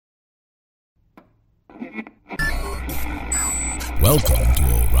Welcome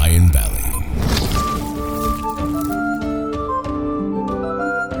to Orion Valley.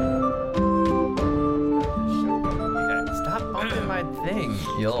 Stop bumping my thing,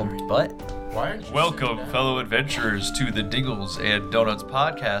 you little butt. Welcome, fellow adventurers, to the Dingles and Donuts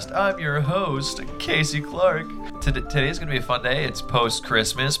podcast. I'm your host, Casey Clark. Today's going to be a fun day. It's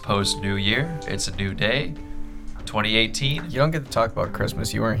post-Christmas, post-New Year. It's a new day, 2018. You don't get to talk about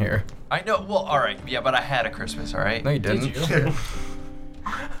Christmas. You weren't here. I know. Well, all right. Yeah, but I had a Christmas, all right? No, you didn't. Did you?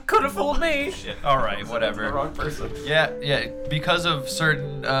 Could have fooled me. Shit. All right, whatever. The wrong person. Yeah. Because of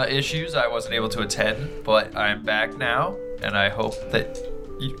certain issues, I wasn't able to attend, but I'm back now, and I hope that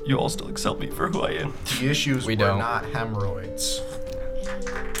you all still accept me for who I am. The issues We were don't. not hemorrhoids.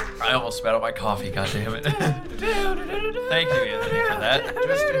 I almost spat out my coffee, goddammit. Thank you, Anthony, for that.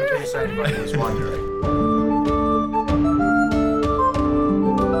 Just in case anybody was wondering.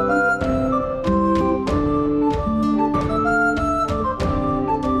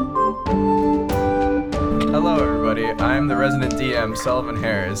 Hello, everybody. I'm the resident DM, Sullivan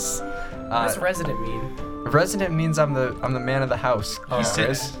Harris. What does resident mean? Resident means I'm the man of the house.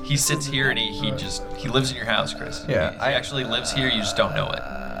 He sits here and he lives in your house, Chris. Yeah, he I- actually lives here. You just don't know it.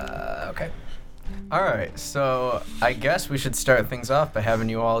 Okay. All right, so I guess we should start things off by having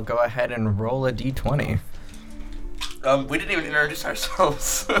you all go ahead and roll a d20. We didn't even introduce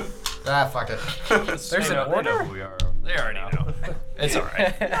ourselves. Fuck it. There's an order? They already know. It's all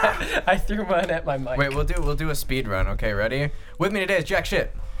right. I threw mine at my mic. Wait, we'll do a speed run. Okay, ready? With me today is Jack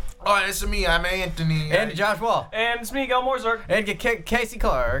Shit Oh, it's me. I'm Anthony. and Josh Wall And it's me, Morzorg. and Casey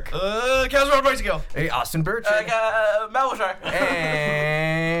Clark, Casper Bicycle. Austin Burchett, Malwashar.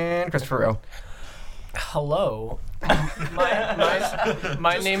 and Christopher Rowe. Hello.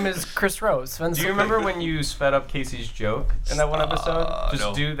 My name is Chris Rose. Do you remember when you sped up Casey's joke in that one episode? Just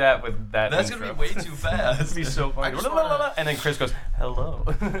no. do that with that That's intro. gonna be way too fast. It'd be so funny. just wanna- And then Chris goes, hello.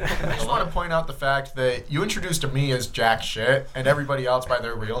 I just want to point out the fact that you introduced me as Jack Shit and everybody else by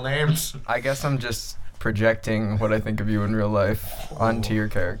their real names. I guess I'm just projecting what I think of you in real life onto your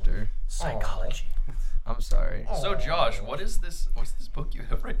character. Psychology. I'm sorry. So Josh, what's this book you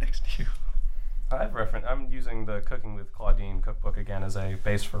have right next to you? I'm using the Cooking with Claudine cookbook again as a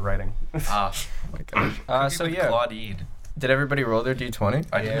base for writing. Oh my gosh. So yeah, Claudine. did everybody roll their d20?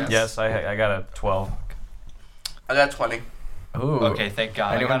 I did. Yes, I got a 12. I got 20. Ooh. Okay, thank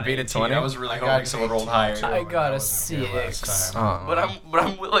God. Anyone I got beat a 18. 20? I was really I got hoping someone rolled higher. 18. I got a That wasn't good last 6. time. Aw. But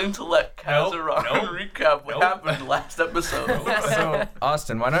I'm willing to let Kazaron recap what Nope. happened last episode. So,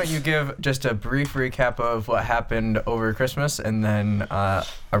 Austin, why don't you give just a brief recap of what happened over Christmas and then a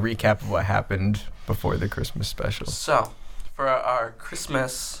recap of what happened before the Christmas special? So, for our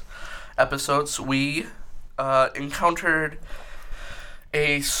Christmas episodes, we encountered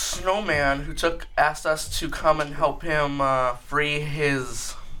a snowman who asked us to come and help him free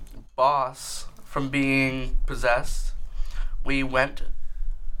his boss from being possessed. We went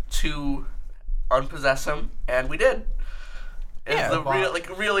to unpossess him, and we did. It's Yeah, the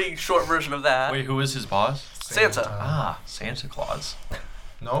really short version of that. Wait, who was his boss? Santa. Santa Claus.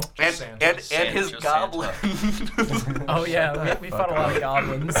 Nope. And, Santa. and his Just goblin. Oh yeah, we fought a lot of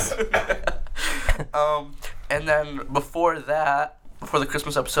goblins. And then before the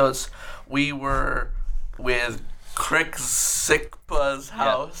Christmas episodes, we were with Crick Zikpa's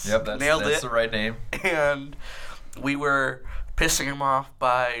house. Yep, that's Nailed the right name. And we were pissing him off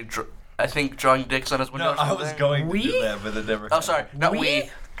by, I think, drawing dicks on his window. No, or I something. was going to We? do that, but it never Oh, happened. sorry, not we.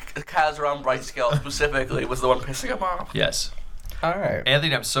 Kazaron Brightscale specifically was the one pissing him off. Yes. All right.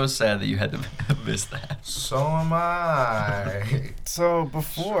 Anthony, I'm so sad that you had to miss that. So am I. So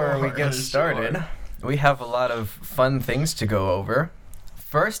before we get started, we have a lot of fun things to go over.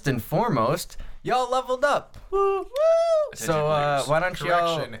 First and foremost, y'all leveled up. Woo! Woo! So why don't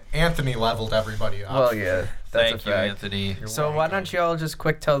y'all... Correction, Anthony leveled everybody up. Well, yeah, that's Thank a you, fact. Anthony. You're So why welcome. don't y'all just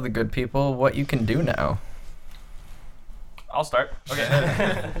quick tell the good people what you can do now? I'll start.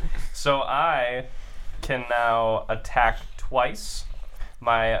 Okay. So I can now attack twice.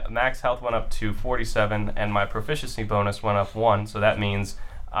 My max health went up to 47, and my proficiency bonus went up 1. So that means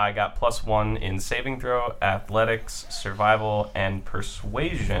I got +1 in saving throw, athletics, survival, and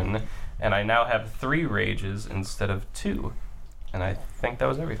persuasion. And I now have 3 rages instead of 2. And I think that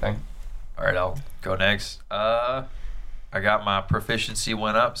was everything. All right, I'll go next. I got my proficiency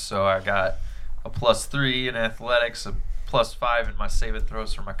went up, so I got a +3 in athletics, a +5 in my save and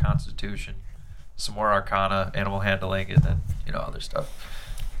throws for my constitution, some more arcana, animal handling, and then other stuff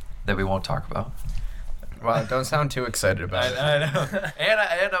that we won't talk about. Wow, don't sound too excited about it. I know. And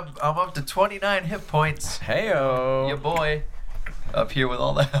I'm up to 29 hit points. Heyo. Yeah, boy. up here with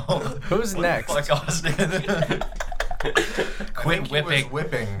all the help. Who's next? Fuck Austin. Quit whipping.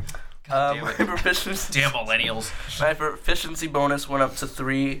 Whipping. Damn My it. proficiency. Damn millennials. My proficiency bonus went up to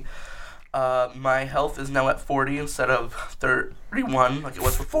 3. My health is now at 40 instead of 31 like it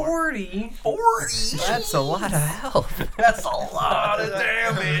was before. 40? 40? That's a lot of health. That's a lot of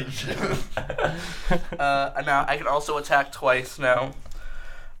damage. And now I can also attack twice now.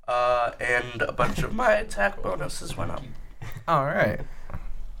 And a bunch of my attack bonuses went up. All right.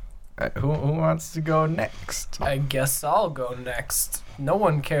 Who wants to go next? I guess I'll go next. No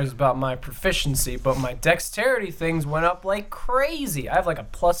one cares about my proficiency, but my dexterity things went up like crazy. I have like a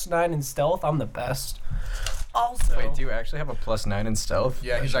 +9 in stealth. I'm the best. Also, Wait, do you actually have a +9 in stealth?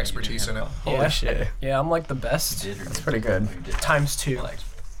 Yeah, his expertise in it. Holy Yeah. shit. yeah, I'm like the best. That's pretty good. Times 2. All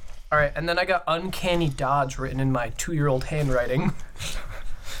right, and then I got uncanny dodge written in my 2-year-old handwriting.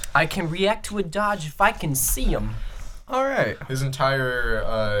 I can react to a dodge if I can see him. All right. His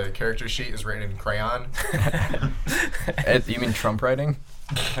entire character sheet is written in crayon. You mean Trump writing?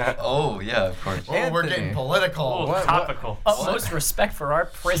 Oh, yeah, of course. Oh, we're Anthony. getting political. Oh, What- topical. Utmost respect for our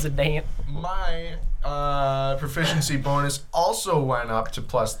president. My proficiency bonus also went up to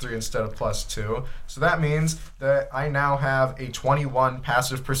 +3 instead of +2. So that means that I now have a 21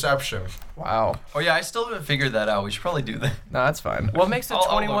 passive perception. Wow. Oh, yeah, I still haven't figured that out. We should probably do that. No, that's fine. What makes a I'll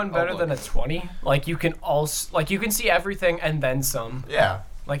 21 look, better I'll than a 20? Like you can also you can see everything and then some. Yeah.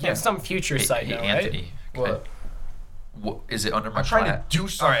 Like you have some future sight now, right? Anthony. What? What, is it under my I'm trying plat? to do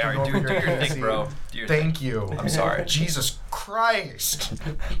something. All right, do over your here, thing, bro. Do your thing. Thank you. I'm sorry. Jesus Christ.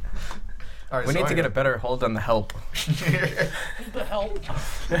 All right, We so need to get a anyway. better hold on the help. The hell?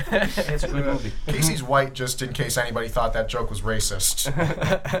 It's a good movie. Casey's white, just in case anybody thought that joke was racist.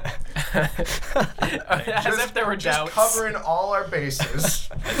 As if there were just doubts. covering all our bases.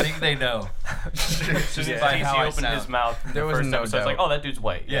 I think they know. As soon as By Casey how I opened his sound. mouth, There was first no episode, it's like, doubt. oh, that dude's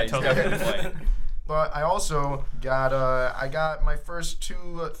white. Yeah, he's totally definitely white. But I also got I got my first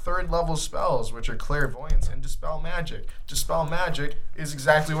 2 third-level spells, which are clairvoyance and dispel magic. Dispel magic is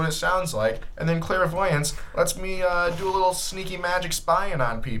exactly what it sounds like, and then clairvoyance lets me do a little sneaky magic spying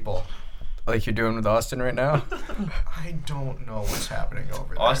on people. Like you're doing with Austin right now? I don't know what's happening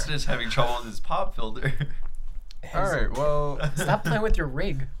over there. Austin is having trouble with his pop filter. All right, well, Stop playing with your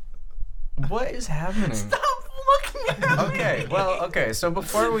rig. what is happening? Stop looking at me. Okay, so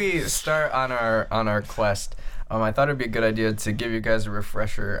before we start on our quest, I thought it'd be a good idea to give you guys a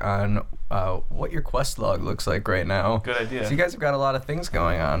refresher on what your quest log looks like right now. Good idea. So you guys have got a lot of things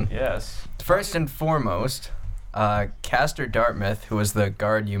going on. Yes. First and foremost, Castor Dartmouth, who was the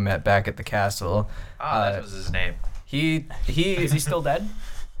guard you met back at the castle, That was his name. he Is he still dead?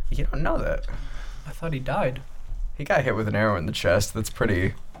 you don't know that. I thought he died. He got hit with an arrow in the chest. That's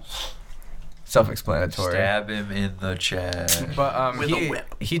pretty self-explanatory. Stab him in the chest. But With a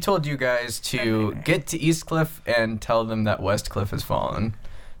whip. he told you guys to get to Eastcliff and tell them that Westcliff has fallen.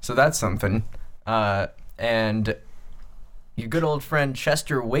 So that's something. And your good old friend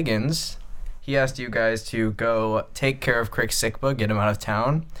Chester Wiggins, he asked you guys to go take care of Crick Sickba, get him out of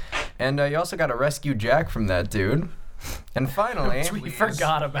town. And you also got to rescue Jack from that dude. And finally, We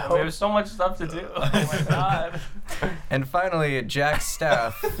forgot about. We have so much stuff to do. Oh my god. Jack's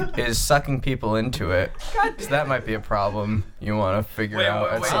staff is sucking people into it. So that might be a problem you want to figure out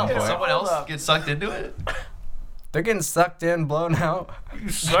at some Did point. someone Hold else up. get sucked into it? They're getting sucked in, blown out. You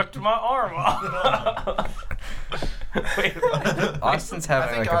sucked my arm off. Wait, Austin's I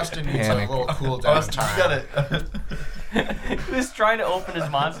having think like Austin a needs panic. a little cool down Austin, time. you got it. he was trying to open his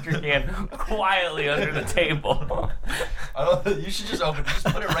monster can quietly under the table. You should just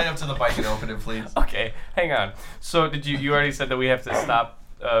put it right up to the mic and open it, please. Okay, hang on. So did you already said that we have to stop?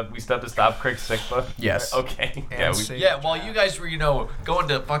 We still have to stop Crick Sickba? Yes. Okay. And Yeah. We, save Yeah, while Jack. you guys were, going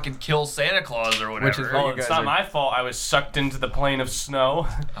to fucking kill Santa Claus or whatever. Which is what oh, you guys it's not are- my fault. I was sucked into the plane of snow.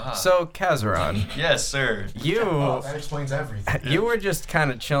 So, Kazaron, Yes, sir. Oh, that explains everything. you were just kind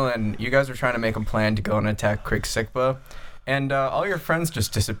of chilling. You guys were trying to make a plan to go and attack Crick Sickba, and all your friends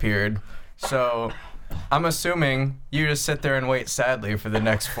just disappeared. So, I'm assuming you just sit there and wait sadly for the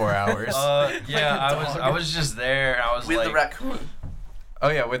next 4 hours. Yeah, I was just there. And I was With like, the raccoon. Oh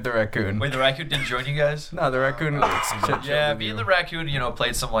yeah, with the raccoon. wait, the raccoon didn't join you guys? No, the raccoon. Yeah, me and the raccoon,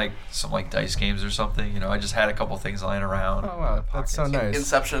 played some dice games or something. I just had a couple things lying around. Oh wow, that's so nice.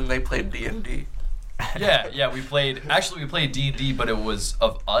 Inception, they played D&D. Yeah, we played D&D, but it was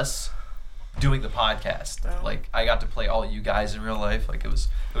of us doing the podcast. Oh. Like, I got to play all you guys in real life. Like, it was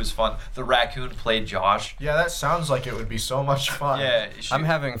fun. The raccoon played Josh. Yeah, that sounds like it would be so much fun. Yeah. I'm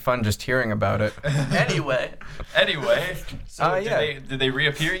having fun just hearing about it. Anyway, Anyway, so yeah. did they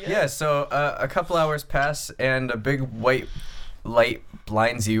reappear yet? Yeah, so a couple hours pass and a big white light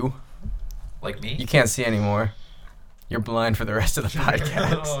blinds you. Like me? You can't see anymore. You're blind for the rest of the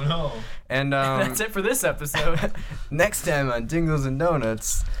podcast. Oh no. And That's it for this episode. next time on Dingles and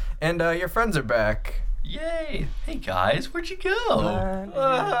Donuts, and your friends are back. Yay! Hey guys, where'd you go?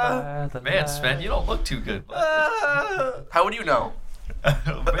 Man, Sven, you don't look too good. How would you know?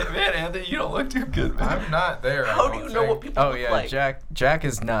 Man, Anthony, you don't look too good, man. I'm not there. How do you know what people Oh look yeah, like? Jack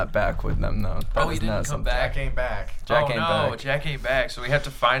is not back with them though. That Oh, he is didn't not come something- back. Jack ain't back. Jack oh ain't no, back. Jack ain't back. So we have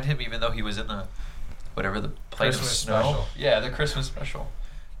to find him, even though he was in the whatever the plate of Christmas snow. special. Yeah, the Christmas special.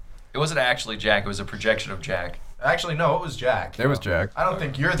 It wasn't actually Jack. It was a projection of Jack. Actually, no, it was Jack. There was Jack. I don't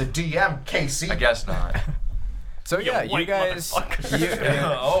think you're the DM, Casey. I guess not. So yeah, you white guys.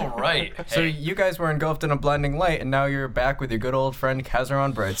 Oh right. So Hey. you guys were engulfed in a blinding light, and now you're back with your good old friend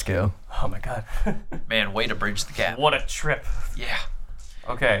Kazaron Brightscale. Oh my god. Man, way to bridge the gap. What a trip. Yeah.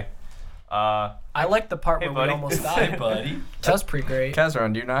 Okay. I like the part Hey, where buddy. we almost Hey, died. buddy. That was pretty great.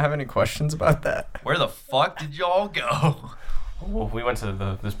 Kazaron, do you not have any questions about that? Where the fuck did y'all go? Well, we went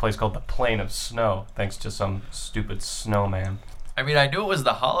to this place called the Plain of Snow, thanks to some stupid snowman. I mean, I knew it was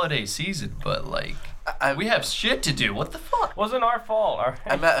the holiday season, but like, we have shit to do. What the fuck? Wasn't our fault.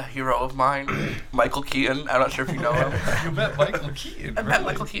 I met a hero of mine, Michael Keaton. I'm not sure if you know him. You met Michael Keaton. I met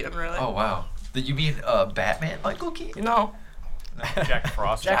Michael Keaton, really. Oh wow. Did you mean Batman Michael Keaton? You know, Jack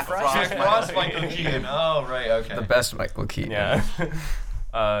Frost. Jack Frost. Jack Frost Michael Keaton. Oh right, okay. The best Michael Keaton. Yeah.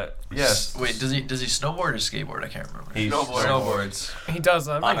 Yes. Wait, does he snowboard or skateboard? I can't remember. He Snowboards. He does.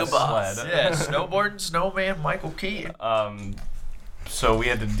 I'm like a boss. sled. Yeah, snowboarding snowman Michael Keaton. So we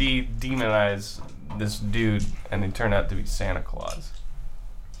had to demonize this dude, and he turned out to be Santa Claus.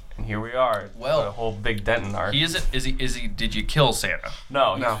 And here we are. Well, Put a whole big dent in our. He isn't. Is he? Did you kill Santa?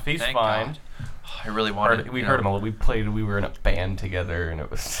 No, No. he's Thank fine. God. I really wanted. We heard him a little. We were in a band together, and it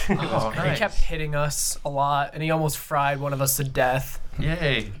was. Oh, He nice. kept hitting us a lot, and he almost fried one of us to death.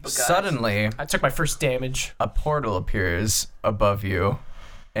 Yay. but guys, Suddenly, I took my first damage. a portal appears above you,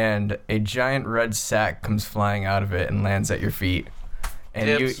 and a giant red sack comes flying out of it and lands at your feet. And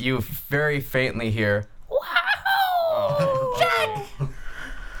Dibs. you very faintly hear,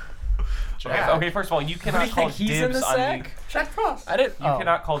 Okay, first of all, you cannot call He's in dibs the on sack? Jack Frost. I didn't. the. You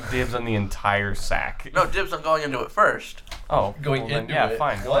cannot call dibs on the entire sack. No, dibs on going into it first. Oh, Going well then, into yeah, it.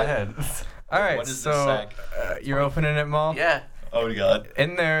 fine. Go What? ahead. all right, What is so this sack? You're opening it, Maul? Yeah. Oh God.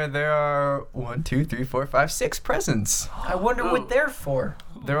 In there are 1, 2, 3, 4, 5, 6 presents. I wonder Ooh. what they're for.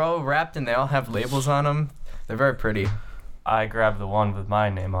 They're all wrapped and they all have labels on them. They're very pretty. I grabbed the one with my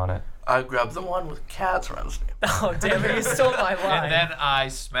name on it. I grabbed the one with cats around his name. Oh, damn it. He stole my line. And then I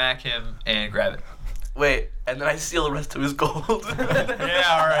smack him and grab it. Wait, and then I steal the rest of his gold.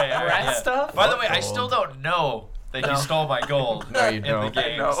 Yeah, all right. Rat stuff? By the way, I still don't know that he stole my gold No, you in the don't.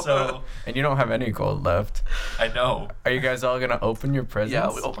 game. I know. So And you don't have any gold left. I know. Are you guys all gonna open your presents?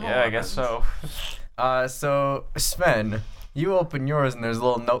 Yeah, we open all Yeah, our I guess presents. so. So Sven, you open yours and there's a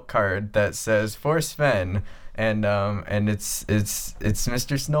little note card that says for Sven, and it's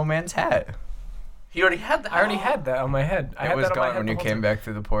Mr. Snowman's hat. He already had that. I already had that on my head. I It had was that on my gone head when the you whole came time. back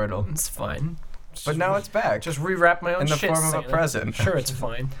through the portal, It's fine. but now it's back. Just rewrap my own in the shit, form of a Santa. present. Sure, it's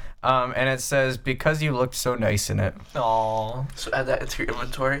fine. And it says because you looked so nice in it. Aw. So add that into your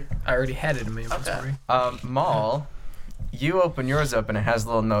inventory. I already had it in my inventory. Maul, you open yours up and it has a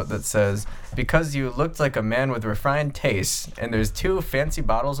little note that says because you looked like a man with refined tastes, and there's 2 fancy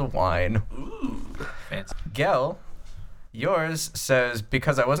bottles of wine. Ooh. Fancy. Gel, yours says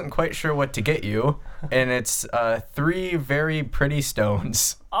because I wasn't quite sure what to get you, and it's 3 very pretty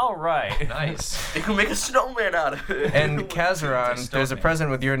stones. All right. Nice. You can make a snowman out of it. And Kazaron, there's a present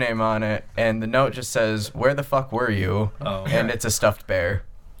with your name on it, and the note just says, "Where the fuck were you?" Oh. And it's a stuffed bear.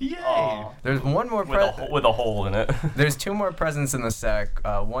 Yay. Aw. There's one more With a hole in it. There's 2 more presents in the sack.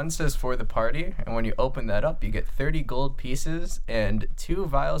 One says for the party, and when you open that up, you get 30 gold pieces and 2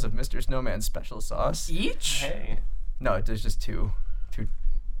 vials of Mr. Snowman's special sauce. Each? Hey. No, there's just 2.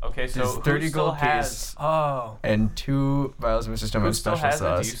 Okay, so There's 30 who still gold has? piece Oh. and 2 vials of Mr. Who Snowman's still special has it?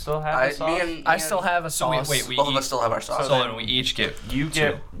 Do you sauce. still have the sauce? I still have a So sauce. we Both of each, us still have our sauce. so then we each get You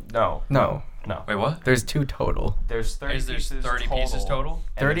get no. No, Wait, what? there's 2 total. There's 30 Is there pieces 30 total. pieces total?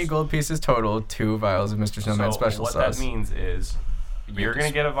 and 30 there's- gold pieces total, 2 vials of Mr. Snowman's so special what sauce. that means is you're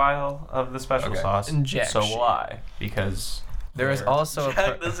gonna get a vial of the special Okay. sauce, And jack so shit. will I, because There is they're- also a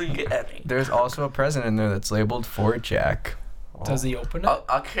Jack doesn't get any. there's also a present in there that's labeled for Jack. Does he open it?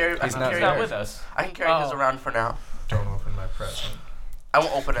 I'll carry. I He's can not carry He's not his- with us. I can carry his Oh. around for now. Don't open my present. I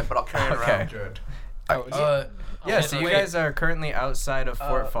won't open it, but I'll carry it Okay. around. Good. Yeah, so you wait. guys are currently outside of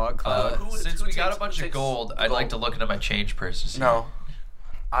Fort Fog Cloud. Since who we got takes- a bunch who of takes gold, the I'd like gold? to look into my change purse. to see. No.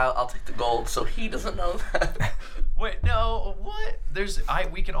 I'll take the gold, so he doesn't know that. Wait, no,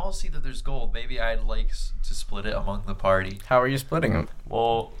 what? We can all see that there's gold. Maybe I'd like to split it among the party. How are you splitting them?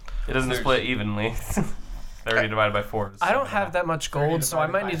 Well, it doesn't split evenly. 30 divided by 4. I don't have that much gold, so I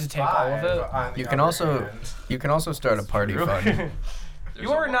might need to take all of it. You can also start a party fund.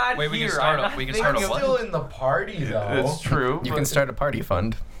 You are not Wait, we here. can start we can start a I'm what? still in the party though. It's true. You but- can start a party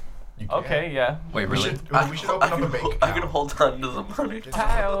fund. You can. Okay, yeah. Wait, We really? should open up a bank I can account. hold on to the money. Get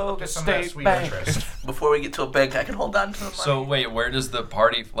Tioga some of that State sweet Bank. interest. Before we get to a bank, I can hold on to the money. So wait, where does the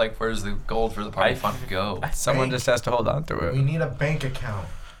party where's the gold for the party fund go? Someone Bank. just has to hold on to We it. need a bank account.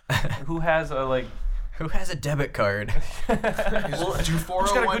 Who has a like? Who has a debit card? Do Who's got a good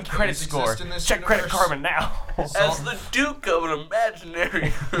 401ks credit score? exist in this Check Credit universe? Karma now. As the Duke of an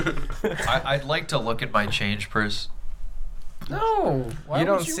imaginary. I'd like to look at my change purse. No. Why You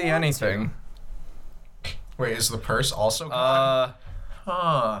would don't see want anything. Wait, is the purse also gone?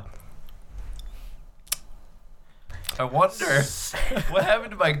 I wonder what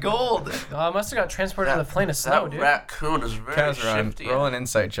happened to my gold. to? I must have got transported to the plane of snow, That dude. raccoon is very Kazran, shifty. roll an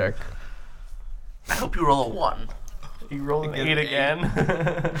insight check. I hope you roll a 1. You roll an Get 8 an again.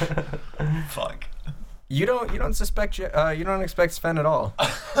 Fuck. You don't suspect you don't expect Sven at all.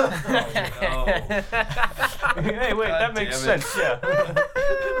 No. Hey, wait, that God makes damn it. sense.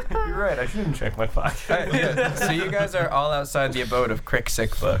 Yeah. You're right. I shouldn't check my pocket. Yeah, so you guys are all outside the abode of Crick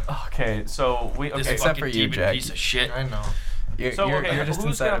Sikva. Okay, so we This okay. Except fucking for you, demon Jack. piece of shit. I know. You're, So you're, okay, you're just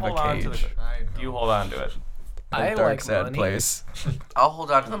who's inside gonna of hold a on to cage. the? I know. You hold on to it. I A dark, like sad money. place. I'll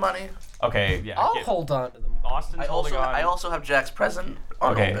hold on to the money. Okay, yeah. I'll get- hold on to them. Austin's holding on. I also have Jack's present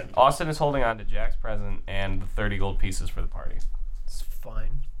Okay, unopened. Austin is holding on to Jack's present and the 30 gold pieces for the party. It's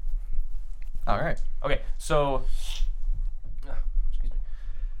fine. All right. Okay, so excuse me.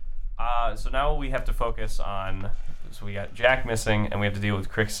 So now we have to focus on. So we got Jack missing, and we have to deal with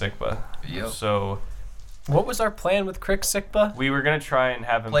Crick Sikba. Yep. So What was our plan with Crick Sikba? we were gonna try and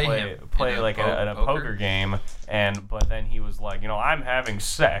have him Play play him play in a like a poker poker game, but then he was like, I'm having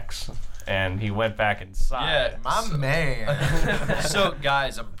sex, and he went back inside. Yeah, My man. So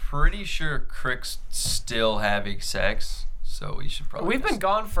guys, I'm pretty sure Crick's still having sex, so we should probably. We've been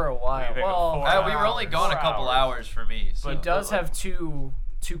gone for a while. We've been Well, gone We were only gone a 4 couple hours. hours for me. So. he does have two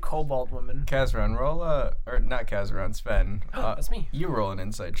kobold women. Kazran, roll or not Kazran, Sven. That's me. You roll an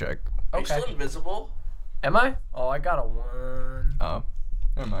insight check. Are you Okay. still invisible? Am I? Oh, I got a 1. Oh,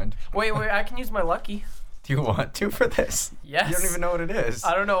 never mind. Wait, I can use my lucky. Do you want to for this? Yes. You don't even know what it is.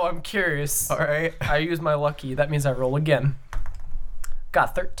 I don't know. I'm curious. All right. I use my lucky. That means I roll again.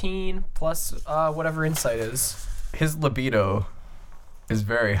 Got 13 plus whatever insight is. His libido is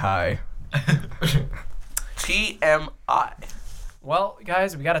very high. TMI. Well,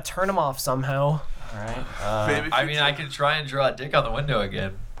 guys, we gotta turn him off somehow. All right. Baby I mean, I can try and draw a dick on the window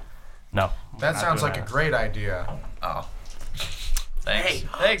again. No. That not sounds doing like a that. great idea. Oh. Thanks. Hey,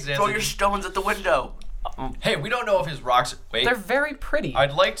 Thanks, throw Anthony. your stones at the window. Hey, we don't know if his rocks. Wait. They're very pretty.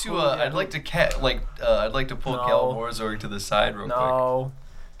 I'd like to. yeah. I'd like to. I'd like to pull No. Kel Morzorg to the side real quick. No.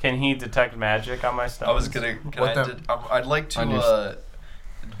 Can he detect magic on my stones? I was gonna. I'd like On your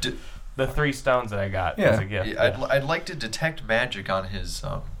to. The 3 stones that I got Yeah. as a gift. I'd like to detect magic on his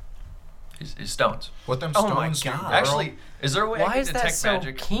stones. What them Oh my stones do, God. girl? Actually, is there a way I Why can is detect that so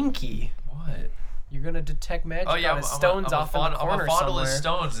magic? kinky? What? You're gonna detect magic Oh yeah, on his stones off in the I'm corner a fondle somewhere. his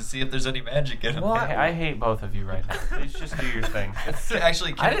stones and see if there's any magic in them. Well, I hate both of you right now. Please just do your thing.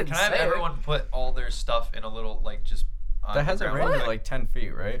 Actually, I can didn't I have say it. everyone put all their stuff in a little just? On That has the a ground? range of like 10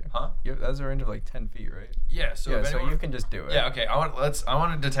 feet, right? Huh? That has a range of like 10 feet, right? Yeah. So yeah, if so anyone, you can just do it. Yeah. Okay. I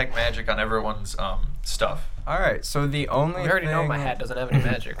want to detect magic on everyone's stuff. All right. So the only We already know thing- my hat doesn't have any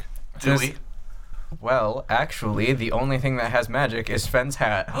magic. Do Just- we? Well, actually, the only thing that has magic is Sven's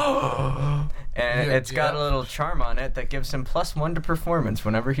hat. And Yeah, it's got yeah. a little charm on it that gives him +1 to performance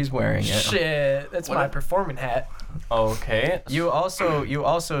whenever he's wearing it. Shit, that's What my if- performing hat. Okay. You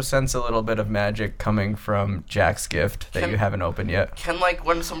also sense a little bit of magic coming from Jack's gift that Can- you haven't opened yet. Can,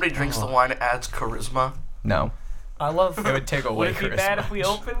 when somebody drinks the wine, it adds charisma? No, I love. it would take away Would it be charisma. bad if we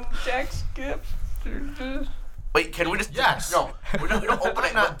open Jack's gift? Wait, can we just... Yes. No, we don't open it.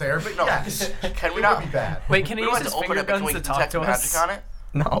 I'm not there, but no. yes. Can we It not... would be bad. Wait, can We he don't use have his to open finger it, but can guns we to talk detect to magic us? on it?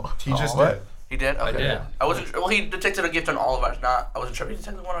 No. He just What? did. He did? Okay. did. I wasn't sure. Well, he detected a gift on all of ours, I wasn't sure if he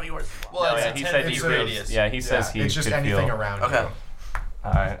detected one on yours. Well, No, it's yeah, a he 10 said feet he feels- radius. Yeah, he says he it's just could anything feel. around Okay. you.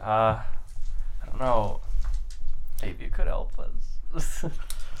 All right. I don't know. Maybe it could help us.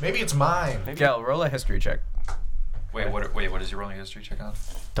 Maybe it's mine. Gal, roll a history check. Wait, what is your rolling history check on?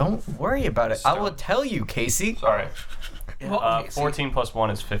 Don't worry about it. I will Stone. tell you, Casey. Sorry. Yeah, 14 plus 1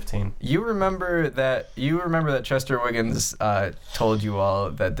 is 15. You remember that Chester Wiggins told you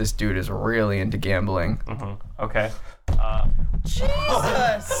all that this dude is really into gambling. Mm-hmm. Okay.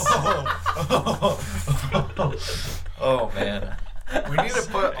 Oh man. We need to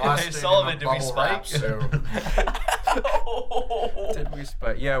put Austin Sullivan, in a did we bubble wrap spike? suit. Did we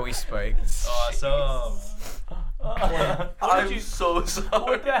spike? Yeah, we spiked. Awesome. I'm so sorry.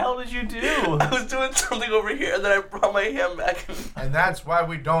 What the hell did you do? I was doing something over here, and then I brought my hand back. And that's why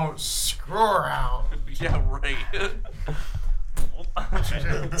we don't screw around. Yeah, right.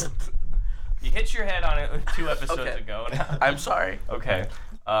 You hit your head on it 2 episodes Okay. ago. I'm sorry. Okay.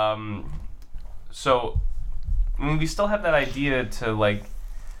 So, I mean, we still have that idea to like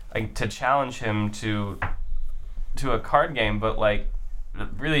to challenge him to a card game, but like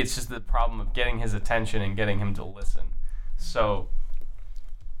really it's just the problem of getting his attention and getting him to listen. So,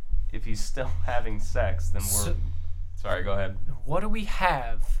 if he's still having sex, then we're sorry, go ahead. What do we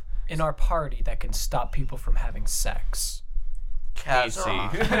have in our party that can stop people from having sex? Casey.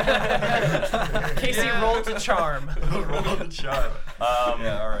 Casey rolled to charm. Roll the shot.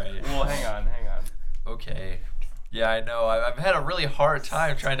 Yeah, all right. Well, hang on. Okay. Yeah, I know. I've had a really hard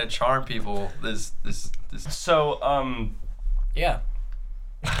time trying to charm people. This. So, Yeah.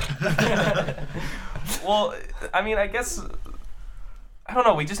 well, I mean, I guess I don't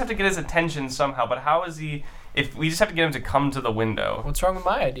know. We just have to get his attention somehow. But how is he? If we just have to get him to come to the window. What's wrong with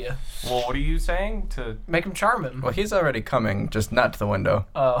my idea? Well, what are you saying? To Make him charm him. Well, he's already coming, just not to the window.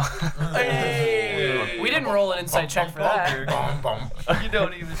 Oh. Hey. We didn't roll an insight check for that. Bum, bum. You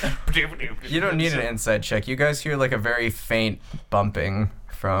don't even. You don't need an inside check. You guys hear like a very faint bumping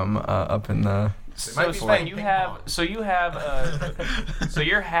from up in the. might be So playing you ping have. pong. So you have. So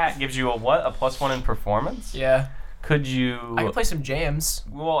your hat gives you a what? A +1 in performance. Yeah. Could you? I can play some jams.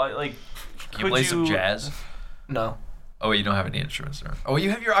 Well, like. Can you play some jazz? No. Oh, you don't have any instruments, right? Oh,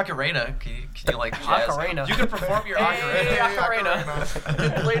 you have your ocarina. Can you like jazz? Ocarina. You can perform your ocarina. Hey,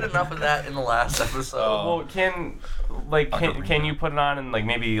 ocarina. We played enough of that in the last episode. Oh. Well, can you put it on and like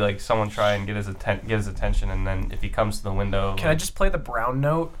maybe like someone try and get his attention, and then if he comes to the window, Can I just play the brown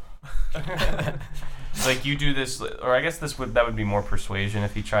note? like you do this, or I guess that would be more persuasion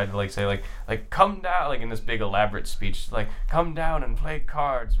if he tried to like say like come down, like in this big elaborate speech, like come down and play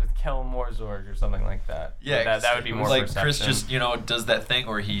cards with Kel Morzorg or something like that. Yeah, that would be more like perception. Chris just does that thing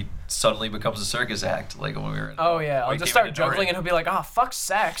where he suddenly becomes a circus act, like when we were in. Oh yeah, I'll White just Game start in juggling and Norton. he'll be like, "Oh, fuck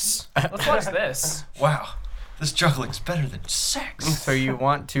sex. Let's watch this." Wow, this juggling's better than sex. So you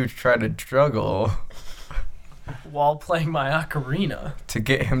want to try to juggle While playing my ocarina. to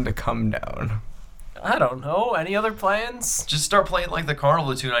get him to come down. I don't know. Any other plans? Just start playing like the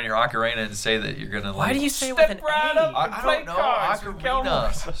carnival tune on your ocarina and say that you're gonna. Why like, do you say it with an Step right A? up. I Play don't know. cards with Kel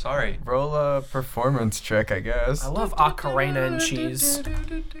Ocarina. Sorry. Roll a performance check, I guess. I love ocarina and cheese.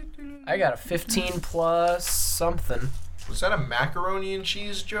 I got a 15 plus something. Was that a macaroni and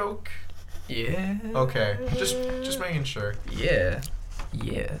cheese joke? Yeah. Okay, just making sure. Yeah.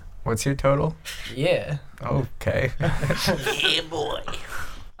 Yeah. What's your total? Yeah. Okay. Yeah, boy.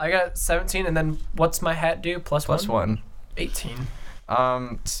 I got 17, and then what's my hat do? Plus +1. 18.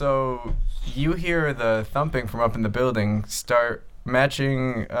 So you hear the thumping from up in the building start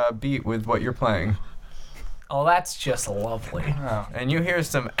matching a beat with what you're playing. Oh, that's just lovely. Oh. And you hear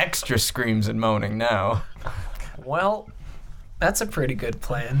some extra screams and moaning now. Well, that's a pretty good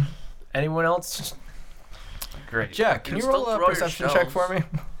plan. Anyone else? Great. Jack, can You you can roll still a throw your perception check stones. for me?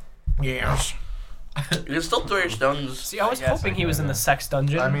 Yes. You can still throw your stones. See, I was guess hoping I he was in can. the sex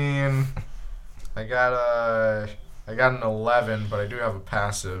dungeon. I mean, I got an 11, but I do have a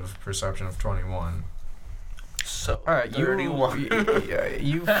passive perception of 21. So, All right, you 31.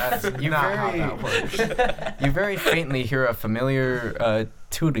 you That's you not how very that works. you very faintly hear a familiar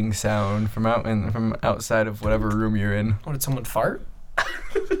tooting sound from outside of whatever room you're in. What, did someone fart?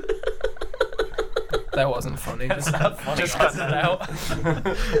 That wasn't funny. Just cut that out.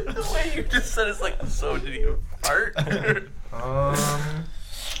 The way you just said it's like, so did you fart?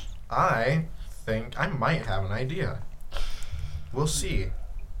 I think I might have an idea. We'll see.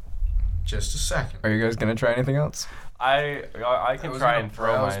 Just a second. Are you guys gonna try anything else? I can was try gonna and throw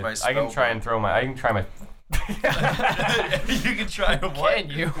browse my. my I spell can try and throw my. I can try my. You can try to what? Can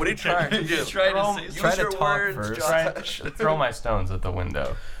you? What are you trying to do? Try to say Use Try to your talk words, first. Josh. Throw my stones at the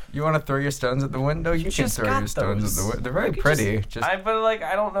window. You want to throw your stones at the window? You can just throw got your stones those. at the window. They're very You could pretty. Just But like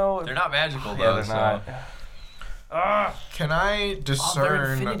I don't know. They're not magical Yeah, though. they're so. not. Ah. Can I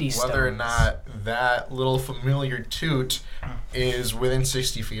discern infinity whether or stones. not that little familiar toot is within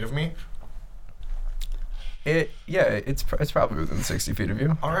 60 feet of me? it's probably within 60 feet of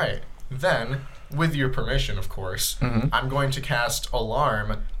you. All right. Then, with your permission, of course, I'm going to cast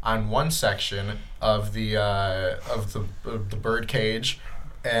Alarm on one section of the bird cage,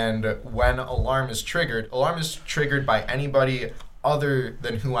 and when Alarm is triggered by anybody other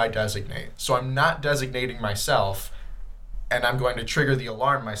than who I designate. So I'm not designating myself, and I'm going to trigger the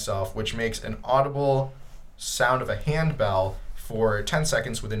alarm myself, which makes an audible sound of a handbell for 10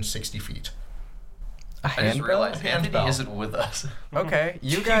 seconds within 60 feet. A I just handbell? realized Anthony Handbell. isn't with us. Okay,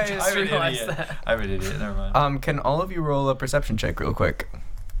 you guys. I'm an realized idiot. that. I'm an idiot. Never mind. Can all of you roll a perception check real quick?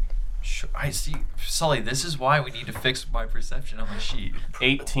 Sure. I see. Sully, this is why we need to fix my perception on my sheet.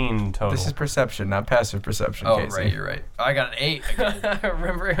 18 total. This is perception, not passive perception, Oh, Casey. right. You're right. I got an 8 again.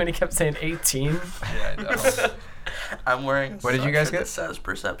 Remember when he kept saying 18? Yeah, I know. I'm wearing. What did you guys sweatshirt get? that says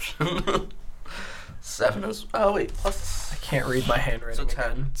perception. 7 is. Oh wait, plus. I can't read my handwriting So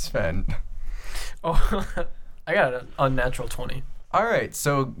 10. again. Sven. Oh, I got an unnatural 20. All right,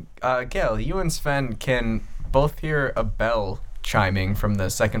 so Gail, you and Sven can both hear a bell chiming from the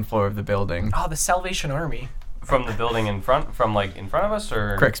second floor of the building. Oh, the Salvation Army. From the building in front? From like in front of us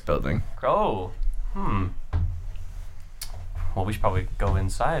or? Crick's building. Oh. Well, we should probably go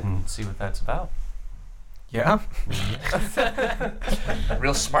inside and see what that's about. Yeah?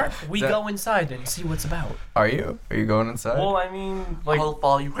 Real smart. We That- go inside and see what's about. Are you? Are you going inside? Well, I mean, like, I'll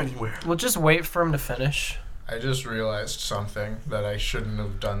follow you anywhere. We'll just wait for him to finish. I just realized something, that I shouldn't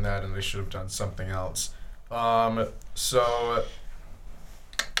have done that and I should have done something else. So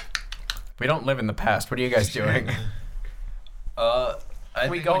we don't live in the past. What are you guys doing? I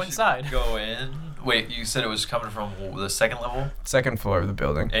We think go should inside. Go in. Wait, you said it was coming from the second level, Second floor of the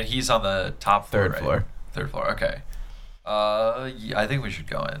building. and he's on the top floor. Third right? floor. Third floor. Okay. Yeah, I think we should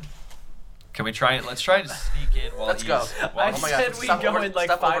go in. Can we try? Let's try to sneak in while Let's he's. go. While I he's- my God, said we stop go over- in like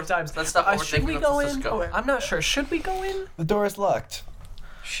stop 5 over- times. let's stop Should we overthinking go this. in? Let's go. I'm not sure. Should we go in? The door is locked.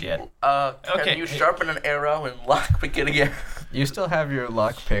 Shit. Can Okay. you sharpen an arrow and lockpick it again? You still have your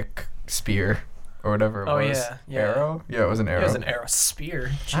lockpick spear or whatever it Oh, was. yeah. Arrow? Yeah, it was an arrow. It was an arrow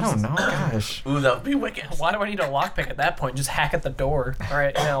spear. I don't Jesus. know. Gosh. Ooh, that would be wicked. Why do I need a lockpick at that point? Just hack at the door. All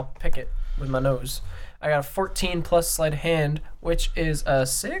right, now pick it with my nose. I got a 14 plus sleight of hand, which is a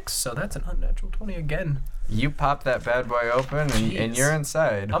 6, so that's an unnatural 20 again. You pop that bad boy open and Jeez. you're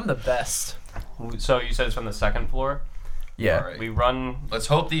inside. I'm the best. so you said it's from the second floor? Yeah. All right. We run. Let's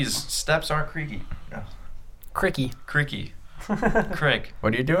hope these steps aren't creaky. Cricky. Creaky. Crick.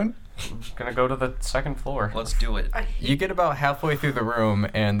 What are you doing? Gonna go to the second floor. Let's do it. You get about halfway through the room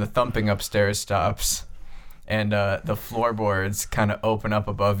and the thumping upstairs stops. And the floorboards kind of open up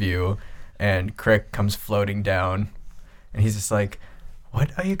above you and Crick comes floating down. And he's just like,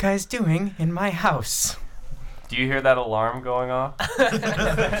 "What are you guys doing in my house?" Do you hear that alarm going off?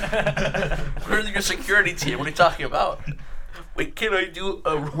 We're your security team. What are you talking about? Wait, can I do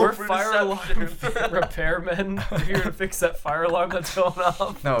a roll We're for fire alarm deception? repairmen. We're here to fix that fire alarm that's going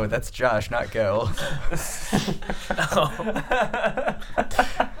off. No, that's Josh, not Gil.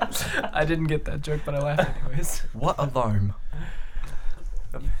 I didn't get that joke, but I laughed anyways. What alarm?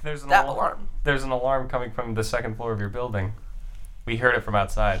 There's an That alarm. There's an alarm coming from the second floor of your building. We heard it from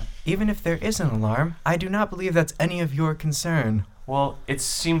outside. Even if there is an alarm, I do not believe that's any of your concern. Well, it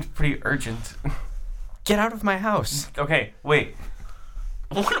seemed pretty urgent. Get out of my house. Okay, wait.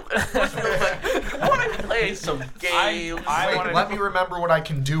 Want to play some games? I Wait, wanna- let me remember what I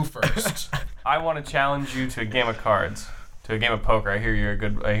can do first. I want to challenge you to a game of cards, to a game of poker. I hear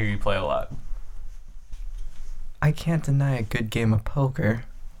you play a lot. I can't deny a good game of poker.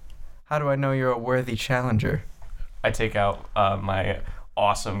 How do I know you're a worthy challenger? I take out my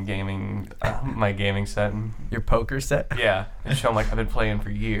awesome gaming set. And, Your poker set? yeah, and show them like I've been playing for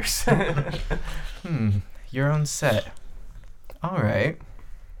years. Your own set. All right.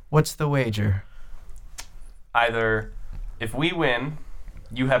 What's the wager? Either if we win,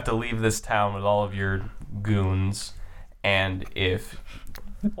 you have to leave this town with all of your goons, and if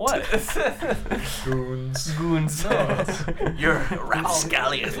what Goons. goons? You're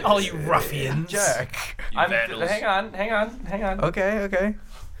rapscallion. All you ruffians. Jack. You vandals. Hang on. Okay.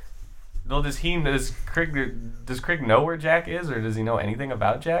 Well, does Craig know where Jack is, or does he know anything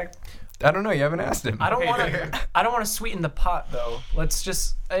about Jack? I don't know. You haven't asked him. I don't Okay. want to sweeten the pot though. Let's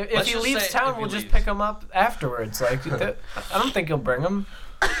just if Let's he just leaves say town, if he we'll just leaves. pick him up afterwards. Like I don't think he'll bring him.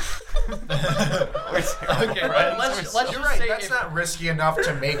 Okay, let's You're just right. say That's if, not risky enough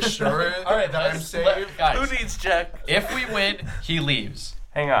to make sure all right, that I'm let's safe. guys. Who needs Jack? If we win, he leaves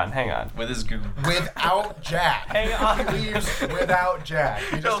Hang on. with his goon. Without Jack. Hang on. He leaves without Jack.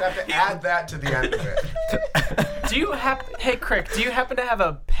 You just have to add that to the end of it. Do you Hey, Crick, do you happen to have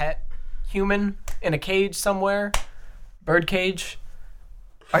a pet human in a cage somewhere? Bird cage?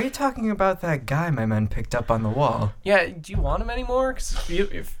 Are you talking about that guy my men picked up on the wall? Yeah, do you want him anymore? Because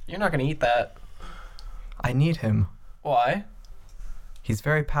if you're not going to eat that. I need him. Why? He's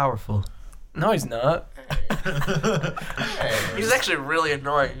very powerful. No, he's not. Hey, He's actually really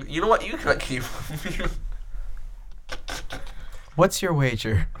annoying. You know what? You can keep him. What's your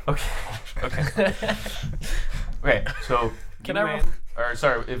wager? Okay. Okay, so Can you I win, or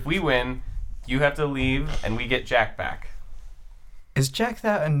sorry, if we win, you have to leave and we get Jack back. Is Jack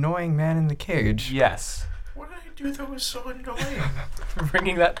that annoying man in the cage? Yes. what did I do that was so annoying?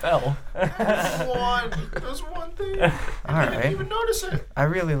 Ringing that bell. There's one thing. I didn't Alright. even notice it. I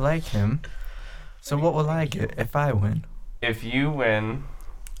really like him. So what will I get if I win? If you win,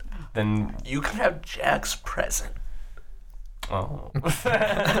 then You can have Jack's present. oh.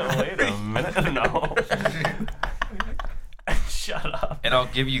 Wait a minute. No. Shut up. And I'll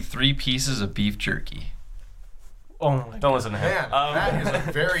give you 3 pieces of beef jerky. Oh my Don't listen to him. Man, that is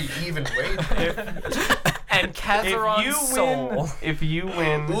a very even wager. And Kazaron's soul. If you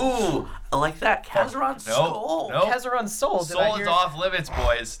win, Ooh, I like that. Kazaron's soul. No. Kazaron's soul. Did I Soul hear? is off limits,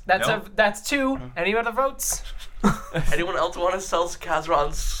 boys. That's Nope. that's 2. Any other votes? Anyone else want to sell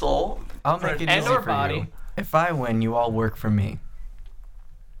Kazaron's soul? I'll make it And easy or for body. you. If I win, you all work for me.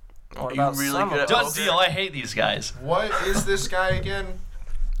 What You about really some good of at them? Done deal. I hate these guys. What is this guy again?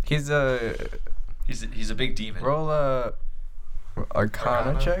 He's a He's a big demon. roll a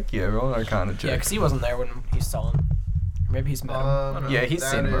Arcana check. Yeah, roll an Arcana Yeah, check. because he wasn't there when he saw him. Maybe he's met him. I don't know. Yeah, he's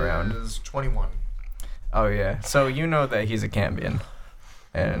seen him around. That is 21. Oh yeah. So you know that he's a Cambion.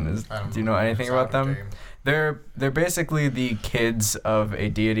 And do you know anything It's about out of them? game. They're basically the kids of a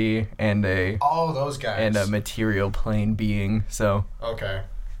deity and a Oh, those guys. material plane being. So Okay.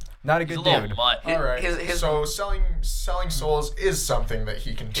 not a He's a good little dude. mutt. All right. his- So selling souls is something that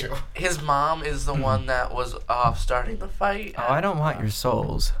he can do. His mom is the one that was off starting the fight. Oh, I don't want your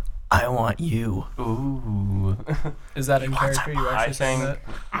souls. I want you. ooh. Is that in character? You I actually saying think-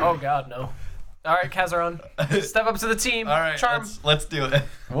 that? Oh God, no. All right, Kazaron, step up to the team. All right, Charm. let's do it.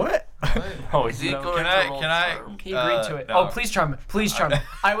 What? Oh, Is he no. going Can I? to roll Can I? charm? He agreed to it. No. Oh, please charm him. Please charm him.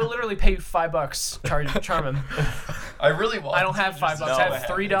 I will literally pay you $5. Charm him. I really want. I don't have $5. No, I have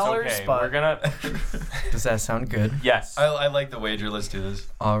 $3, it's okay. but We're gonna. Does that sound good? Yes. I like the wager. Let's do this.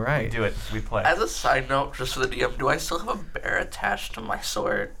 All right. Do it. We play. As a side note, just for the DM, do I still have a bear attached to my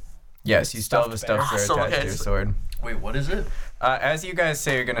sword? Yes, you still have a Stuffed stuffed bear bear. attached to your So- sword. Wait, what is it? As you guys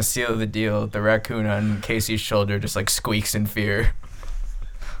say you're gonna seal the deal, the raccoon on Casey's shoulder just like squeaks in fear.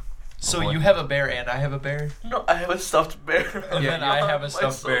 So boy. you have a bear and I have a bear, No, I have a stuffed bear. and then I have My a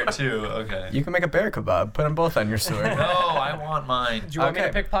stuffed bear sword. too. Okay. You can make a bear kebab. Put them both on your sword. No, I want mine. do you want me to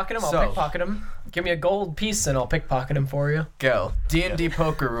Okay, pickpocket him? I'll so- pickpocket him. Give me a gold piece and I'll pickpocket him for you. Go. D&D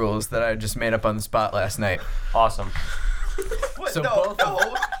poker rules that I just made up on the spot last night. Awesome. What? So no, both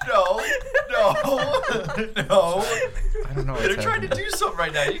no, no, no. I don't know what's They're trying to happening. do something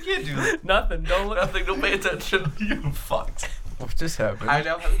right now. You can't do that. Nothing. Don't look. Nothing, don't pay attention. You fucked. What just happened? I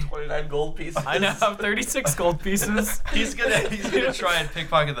now have 29 gold pieces. I now have 36 gold pieces. He's gonna try and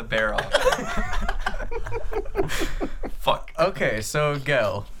pickpocket the bear off. Fuck. Okay, so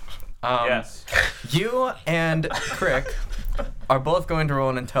Gel. Yes. You and Crick are both going to roll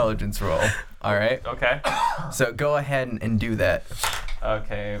an intelligence roll. All right. Okay. So go ahead and do that.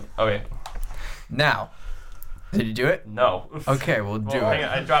 Okay. Okay. Now. Did you do it? No. Okay, we'll do Well, hang it. on.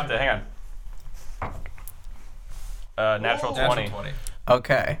 I dropped it. Hang on. Natural 20. Natural 20.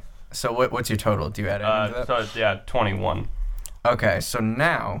 Okay. So what's your total? Do you add anything to that? So it's, yeah, 21. Okay, so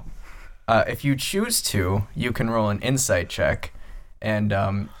now, if you choose to, you can roll an insight check, and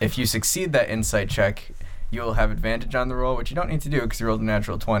if you succeed that insight check, you'll have advantage on the roll, which you don't need to do because you rolled a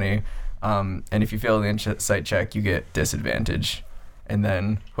natural 20. And if you fail the insight check, you get disadvantage, and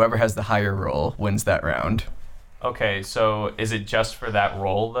then whoever has the higher roll wins that round. Okay, so is it just for that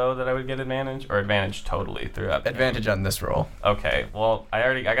roll though that I would get advantage, or advantage totally throughout? Advantage on this roll. Okay, well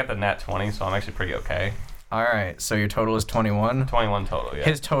I got the nat 20, so I'm actually pretty okay. All right, so your total is 21. 21 total, yeah.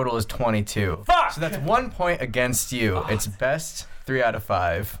 His total is 22. Fuck! So that's 1 point against you. It's best 3 out of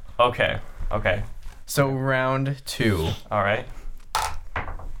 5. Okay. So round 2. All right.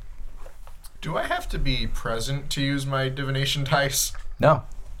 Do I have to be present to use my divination dice? No.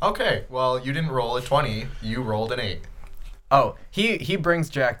 Okay, well, you didn't roll a 20. You rolled an 8. Oh, he brings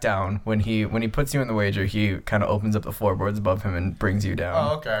Jack down when he puts you in the wager. He kind of opens up the floorboards above him and brings you down.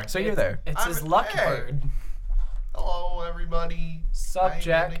 Oh, okay. So you're there. It's his I'm- lucky hey. bird. Hello, everybody. Sup, I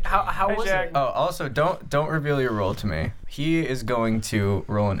Jack? am a How Hey, was Jack. it? Oh, also don't reveal your roll to me. He is going to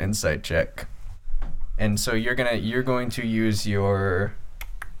roll an insight check, and so you're going to use your.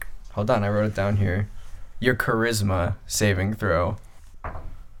 Hold on, I wrote it down here. Your charisma saving throw.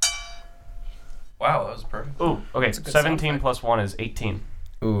 Wow, that was perfect. Ooh, okay. a good 17 sound effect. plus 1 is 18.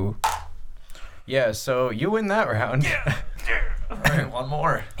 Ooh. Yeah, so you win that round. All right, one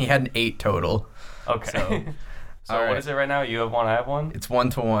more. He had an 8 total. Okay. So all right. what is it right now? You have 1, I have 1? It's 1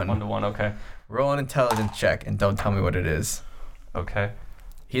 to 1. 1 to 1, okay. Roll an intelligence check and don't tell me what it is. Okay.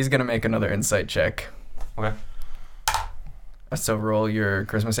 He's gonna make another insight check. Okay. So roll your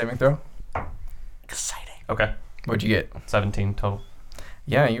charisma saving throw. Exciting. Okay. What'd you get? 17 total.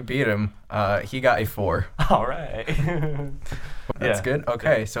 Yeah, you beat him. He got a 4. All right. That's Yeah. good.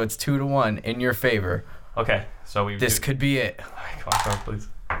 Okay, so it's 2 to 1 in your favor. Okay, so we. This could be it. All right, come on, please.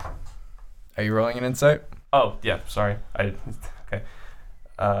 Are you rolling an insight? Oh yeah, sorry. Okay.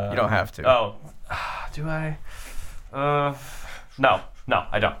 You don't have to. Oh, do I? No,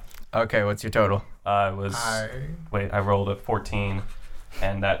 I don't. Okay, what's your total? Wait, I rolled a 14,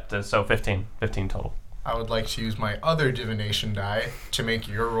 and that so 15 total. I would like to use my other divination die to make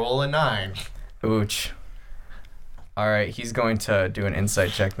your roll a 9. Ooch. All right, he's going to do an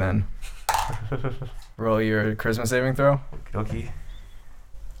insight check then. Roll your charisma saving throw. Okay.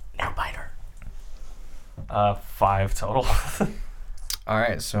 Nail biter. 5 total. All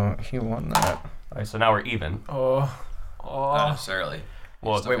right, so he won that. All right, so now we're even. Not necessarily.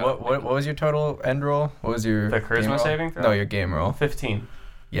 Well, Still Wait, got what was your total end roll? What was your The game charisma roll? saving throw? No, your game roll. 15.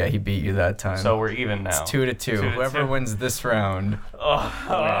 Yeah, he beat you that time. So we're even now. it's 2 to 2. 2 to Whoever 2. wins this round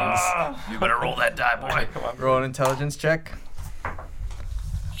Oh. You better roll that die, boy. Okay, come on. roll an intelligence check.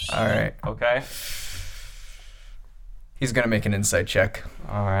 All right, Okay. he's gonna make an insight check.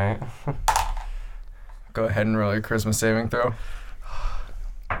 All right. Go ahead and roll your charisma saving throw.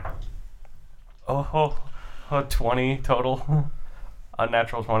 Oh, 20 total.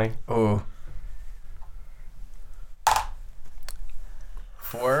 Unnatural 20. Ooh.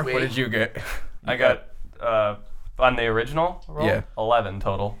 4. Wait. What did you get? I got on the original roll. Yeah. 11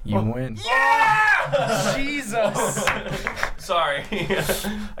 total. You win. Jesus. Sorry,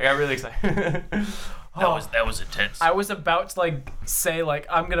 I got really excited. That was intense. I was about to say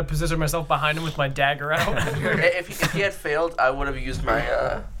I'm gonna position myself behind him with my dagger out. If he had failed, I would have used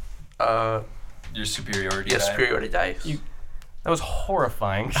my Your superiority die. superiority dice. That was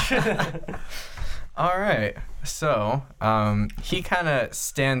horrifying. All right. So, he kind of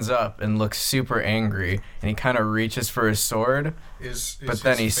stands up and looks super angry, and he kind of reaches for his sword, but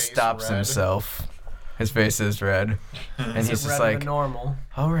then he his face stops red? himself. His face is red, and he's just Rather than like, normal.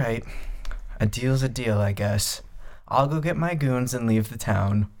 "All right, a deal's a deal, I guess. I'll go get my goons and leave the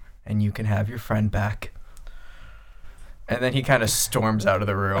town, and you can have your friend back." And then he kind of storms out of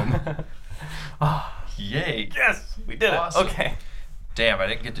the room. Yay. Yes, we did Awesome. it. Okay. Damn, I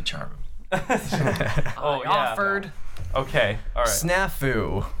didn't get to charm him. Oh, I yeah. offered. Okay. All right.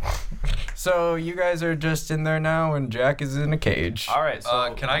 Snafu. So you guys are just in there now, and Jack is in a cage. All right.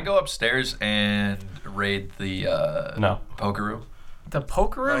 So Can I go upstairs and raid the No. poker room? The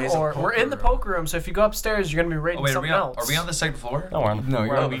poker No, room, he's a or we're in the poker room. So if you go upstairs, you're gonna be raiding Oh wait, something else. are we on the second floor? No, we're on. No,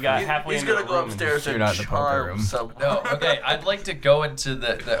 you're on we the- got halfway He's into gonna the go room and upstairs you're and not in the poker charm room. someone. No, okay. I'd like to go into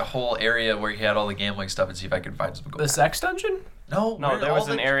the whole area where he had all the gambling stuff and see if I can find some gold. The sex dungeon? No, No, where there all was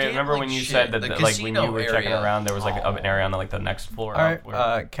an the area. Remember when gambling you shit, said that the like when you casino were checking area. around, there was like an area on the next floor. All up right,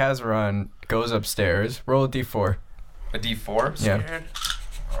 where- Kazaron goes upstairs. Roll a d4. A D4? Yeah. Scared.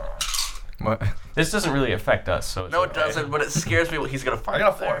 What? This doesn't really affect us, so it's No, it okay. doesn't. But it scares me what he's gonna I find.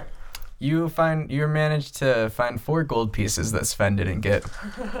 got a there. 4. You managed to find 4 gold pieces that Sven didn't get.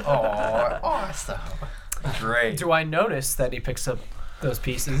 Oh, awesome. Great. Do I notice that he picks up those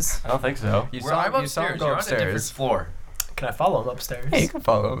pieces? I don't think so. You Well, I'm you saw him upstairs. go You're on a different upstairs. floor. Can I follow him upstairs? Hey, you can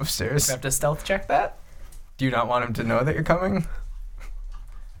follow him upstairs. Do I have to stealth check that? Do you not want him to know that you're coming?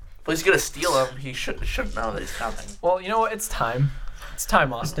 But he's gonna steal him. He should know that he's coming. Well, you know what? It's time. It's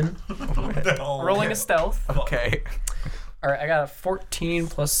time, Austin. Rolling a stealth. Okay. All right, I got a 14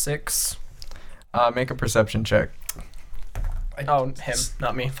 plus 6. Make a perception check. Oh, him,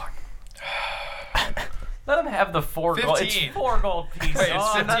 not me. Let him have the 4 gold. 15. It's 4 gold pieces. Wait, it's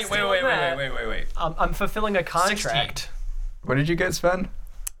Oh, I'm not 15. stealing that. Wait. I'm fulfilling a contract. 16. What did you get, Sven,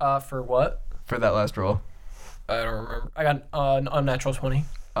 For what? for that last roll? I don't remember. I got an unnatural 20.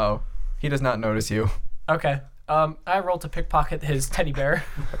 Oh, he does not notice you. Okay. I rolled to pickpocket his teddy bear.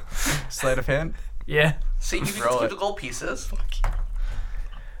 Sleight of hand. Yeah. See, you can Roll keep it. the gold pieces.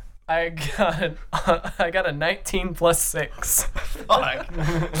 I got a 19 plus 6. Fuck.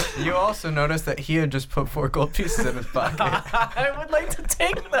 You also noticed that he had just put 4 gold pieces in his pocket. I would like to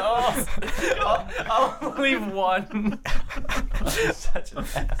take those. I'll leave 1. Such an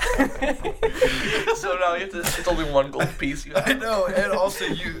ass. So now you have to, it's only 1 gold piece. You I have. know, and also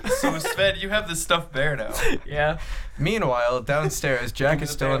so Sven, you have the stuffed bear now. Yeah. Meanwhile, downstairs, Jack is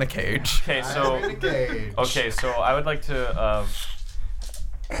still in a cage. Okay, I'm so in a cage. I would like to.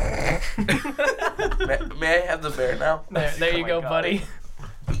 May I have the bear now? There you Oh my go, God. buddy.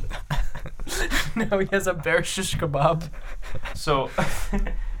 Now he has a bear shish kebab. So,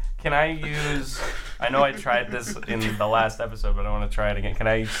 can I use? I know I tried this in the last episode, but I want to try it again. Can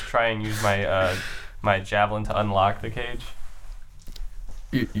I try and use my my javelin to unlock the cage?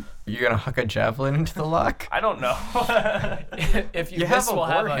 You're gonna huck a javelin into the lock? I don't know. If you, You have miss, a we'll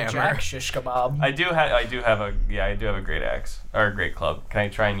have a warhammer. jack shish kebab. I do have a great axe or a great club. Can I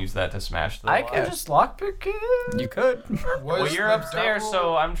try and use that to smash the I lock? can just lockpick it. You could. Well, Was you're the upstairs, devil-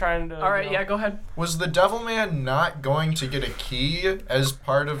 so I'm trying to. All right, you know. yeah, go ahead. Was the devil man not going to get a key as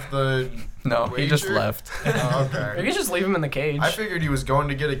part of the No, he just wager? left. Oh, You okay. can just leave him in the cage. I figured he was going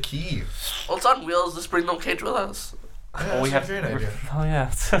to get a key. Well, it's on wheels. Let's bring no cage with us. Well, we That's have a great idea. Oh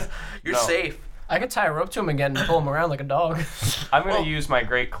yeah. You're No. safe. I could tie a rope to him again and pull him around like a dog. I'm gonna Well- use my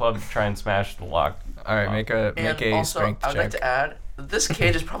great club to try and smash the lock. All right, make a And a also, strength I'd check. like to add, this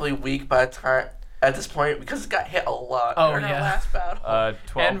cage is probably weak by the time at this point because it got hit a lot Oh, during our yeah. last battle.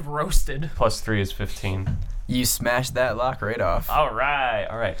 12 And roasted. plus 3 is 15. You smashed that lock right off. All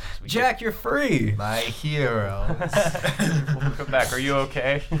right. So we Jack, you're free. My hero. we'll come back. Are you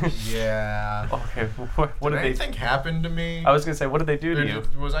okay? Yeah. Okay. What Did did they? anything happen to me? I was gonna say, what did they do to Or you?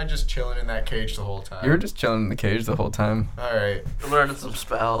 was I just chilling in that cage the whole time? You were just chilling in the cage the whole time. All right. You're learning some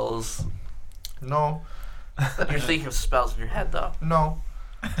spells. No. You're thinking of spells in your head, though. No.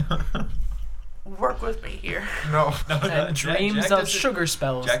 Work with me here. No. And dreams of sugar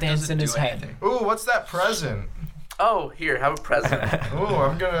spells Jack dance doesn't in his do head. anything. Ooh, what's that present? Oh, here, have a present. Ooh,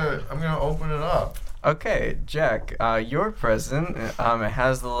 I'm gonna open it up. Okay, Jack, your present, it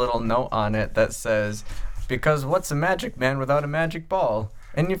has the little note on it that says, because what's a magic man without a magic ball?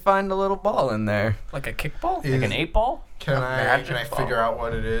 And you find a little ball in there. Like a kickball? Like an 8-ball? Can A I magic can I ball. figure out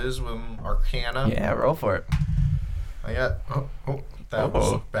what it is with Arcana? Yeah, roll for it. I got. That Oh.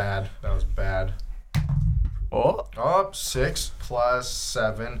 was bad. That was bad. Oh, Oh, 6 plus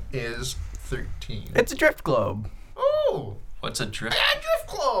 7 is 13. it's a drift globe. Ooh, What's a drift? a drift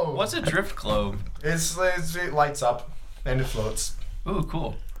globe. What's a drift globe? It lights up and it floats. Ooh,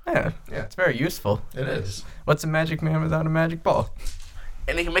 cool. Yeah, Yeah. it's very useful. It is. What's a magic man without a magic ball?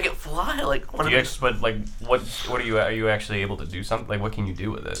 And you can make it fly. Like, what Do are you they? actually, but like, what are you actually able to do something? Like, what can you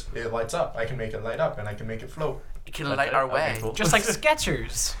do with it? It lights up. I can make it light up and I can make it float. It can That's light it? our Okay, way. cool. Just like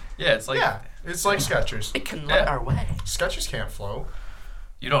Skechers. Yeah, it's like Yeah, it's like Skechers. It can light Yeah. our way. Skechers can't float.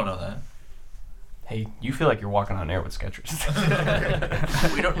 you don't know that. Hey, you feel like you're walking on air with Skechers.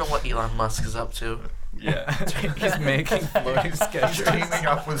 We don't know what Elon Musk is up to. Yeah. He's making floating He's sketches. teaming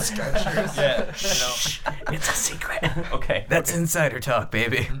up with Skechers. Yeah. You know, It's a secret. Okay. That's insider talk,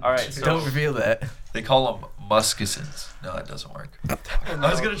 baby. All right. So Don't reveal that. they call them moccasins. No, that doesn't work. I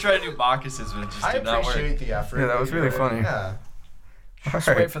was gonna try to do moccasins, but it just I did not work. appreciate the effort. Yeah, that was you really put in. funny. Yeah. All Just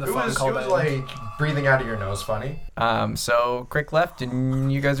wait right. for the It phone was call. like breathing out of your nose funny. So Crick left,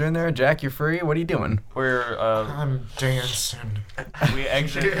 and you guys are in there. Jack, you're free. What are you doing? we're I'm dancing. we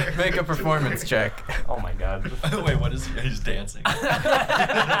exit. Make a performance check. Oh my God. Wait, what is he? He's dancing.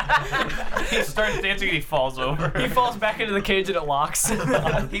 He starts dancing and he falls over. He falls back into the cage and it locks.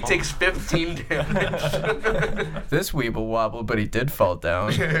 He takes 15 damage. This weeble wobbled, but he did fall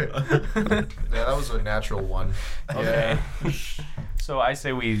down. Yeah, that was a natural one. Okay. So I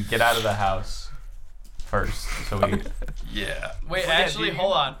say we get out of the house first. So we. Yeah. Wait, Actually, do you-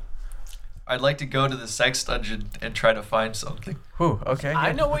 hold on. I'd like to go to the sex dungeon and try to find something. Whew, okay.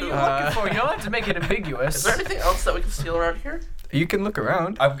 I know what you're looking for. You don't have to make it ambiguous. Is there anything else that we can steal around here? You can look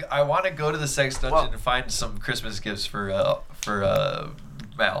around. I want to go to the sex dungeon Well- and find some Christmas gifts for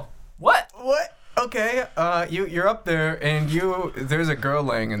Mal. What? What? Okay. You're up there, and there's a girl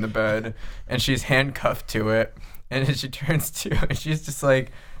laying in the bed, and she's handcuffed to it, and then she turns to you, and she's just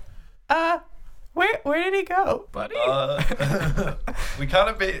like, where did he go, buddy? We kind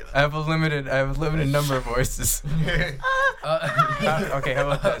of made. I have a limited number of voices. Okay, how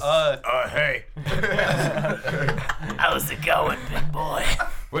about this? Hey. How's it going, big boy?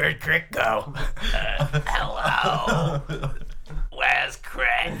 Where'd Crick go? Hello. Where's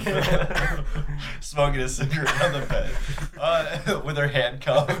Craig? Smoking a cigarette on the bed with her hand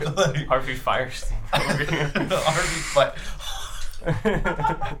cuffed. Like, Harvey Firestein over here. Harvey, but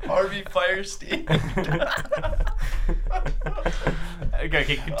Harvey Firestein.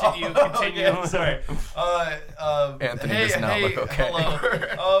 Okay, continue. Okay, sorry. Anthony hey, does not hey, look okay.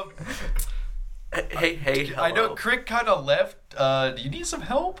 Hello. Hey, hello. I know Crick kind of left. Do you need some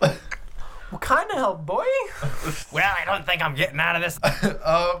help? What kind of help, boy? Well, I don't think I'm getting out of this.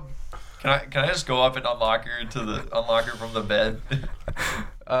 Can I just go up and unlock her from the bed?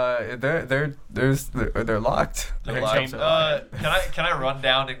 They're locked. They're locked. Can I run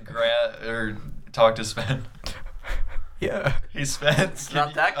down and grab or talk to Sven? Yeah. Hey Sven,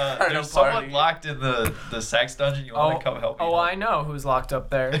 not that kind there's of party. someone locked in the sex dungeon. You want to come help me? Oh, I know who's locked up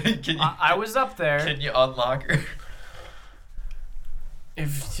there. I was up there. Can you unlock her?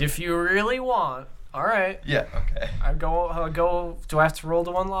 If you really want, all right. Yeah. Okay. I'll go. Do I have to roll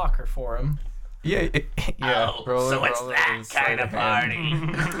to unlock her for him? Yeah. Yeah. Oh, roll so it, it's roll it, that and sleight kind of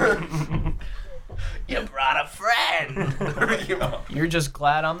hand. party. You brought a friend. You're just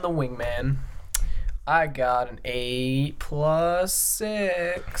glad I'm the wingman. I got an 8 plus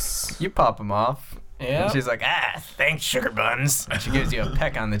 6. You pop him off. Yeah. And she's like, thanks, sugar buns. And she gives you a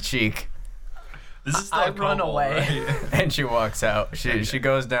peck on the cheek. This is still I run Como, away. right? And she walks out. She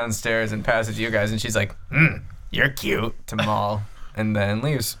goes downstairs and passes you guys, and she's like, you're cute, to Maul, and then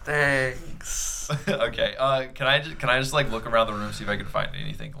leaves. Thanks. Okay. Can I just like look around the room, see if I can find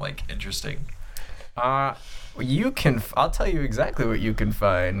anything like interesting? You can. I'll tell you exactly what you can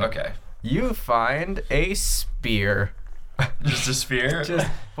find. Okay. You find a spear. Just a spear.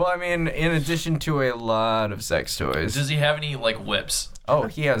 Well, I mean, in addition to a lot of sex toys. Does he have any like whips? Oh,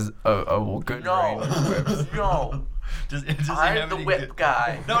 he has a good range of whips. No. Does he I'm have the any whip good-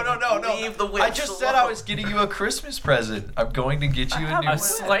 guy. No. Leave the whips I just said I alone. was getting you a Christmas present. I'm going to get you a new A whip.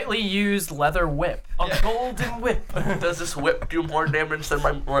 slightly used leather whip. A golden whip. Does this whip do more damage than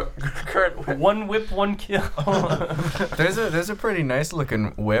my current whip? One whip, one kill. There's a pretty nice looking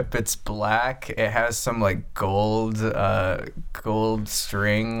whip. It's black. It has some like gold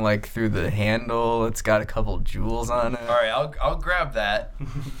string like through the handle. It's got a couple jewels on it. All right, I'll grab that.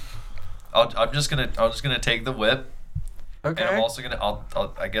 I'm just gonna take the whip, Okay. and I'm also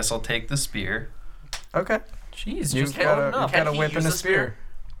gonna I guess I'll take the spear. Okay. Jeez, You've just got loading up. a he whip use and a the spear? spear.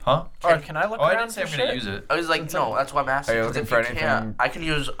 Huh? Alright, can I look Oh, I around didn't say for I'm gonna shit? use it. I was like, no, that's why I'm asking. Are you 'cause looking if for you anything can't, I can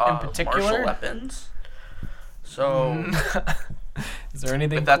use particular? martial weapons. So Is there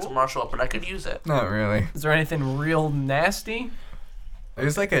anything if that's a cool? martial weapon, I could use it. Not really. Is there anything real nasty?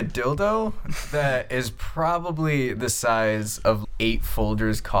 There's like a dildo that is probably the size of 8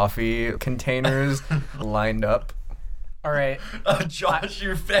 Folgers coffee containers lined up. Alright, Josh,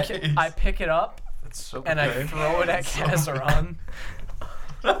 your face. I pick it up That's so and I throw it at Kazaron.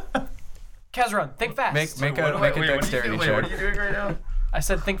 Kazaron, think fast. Make a Wait, dexterity what are check. you doing right now? I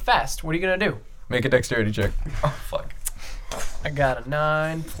said think fast. What are you gonna do? Make a dexterity check. Oh fuck. I got a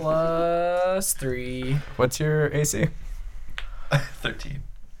 9 plus 3. What's your AC? 13.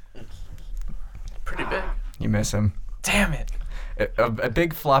 Pretty big. You miss him. Damn it. A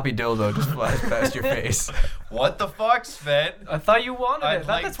big floppy dildo just flies past your face. What the fuck, Sven? I thought you wanted I'd it.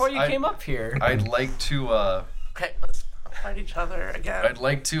 like- That's why you came up here. I'd like to Okay, let's fight each other again. I'd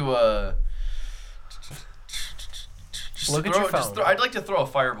like to just Look at throw, your just phone. throw, I'd like to throw a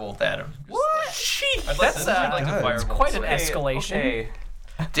firebolt at him. Just What? like- Sheesh. I'd like That's to, I'd like to that's firebolt. quite an someone. escalation. Okay.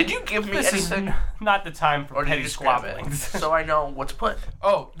 Did you give me This is anything? not the time for Or did you petty just grab it? squabblings. So I know what's put.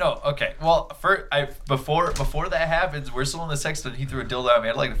 Oh no, okay. Well, before that happens, we're still in the sex dungeon. He threw a dildo at me.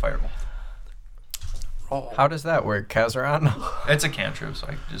 I'd like to firebolt. Oh. How does that work, Kazaron? It's a cantrip, so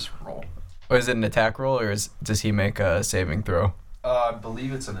I can just roll. Or is it an attack roll, or does he make a saving throw? I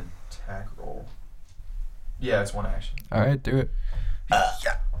believe it's an attack roll. Yeah, it's one action. All right, do it.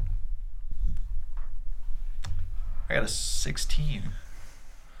 Yeah. I got a 16.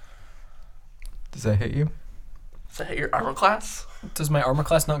 Does that hit you? Does that hit your armor class? Does my armor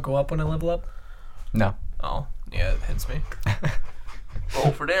class not go up when I level up? No. Oh, yeah, it hits me.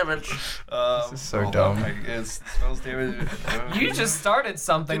 Roll for damage. This is so hold dumb. on, it smells damage. You just started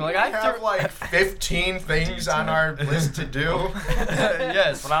something. Didn't Like we I have threw. like 15 things on our list to do?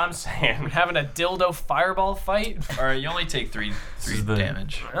 Yes. That's what I'm saying. Having a dildo fireball fight. All right, you only take three is the-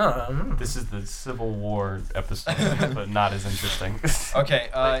 damage. This is the Civil War episode, but not as interesting. Okay.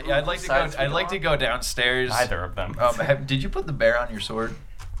 Yeah, I'd like to go. Sides we I'd like go to go downstairs. Either of them. Did you put the bear on your sword?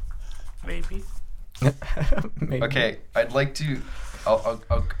 Maybe. Maybe. Okay. I'd like to.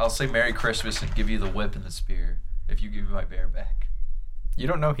 I'll say Merry Christmas and give you the whip and the spear if you give me my bear back. You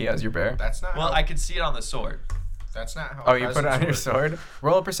don't know he has your bear. That's not. Well, how, I can see it on the sword. That's not how. Oh, you put it on your presents work. sword?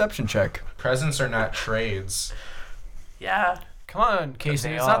 Roll a perception check. Presents are not trades. Yeah. Come on, Casey.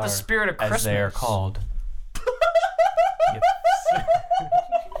 They It's not the are, spirit of Christmas. as they are called.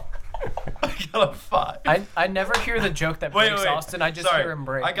 I got a 5. I never hear the joke that breaks Austin. I just Sorry. hear him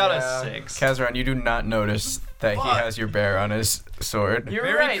break. I got a 6. Kazran, you do not notice that he Fuck. has your bear on his sword. You're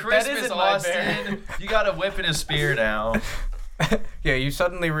Merry right. Christmas, that isn't my bear. Austin. You got a whip and a spear now. Yeah, you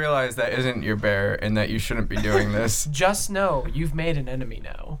suddenly realize that isn't your bear and that you shouldn't be doing this. Just know you've made an enemy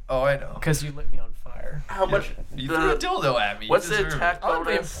now Oh, I know. because you lit me on fire. How much? You threw a dildo at me. What's You the deserve attack it. I'm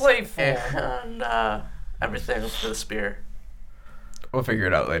being bonus? playful. And everything for the spear. We'll figure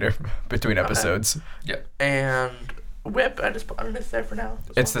it out later between episodes. Yeah. And whip. I just put underneath there for now.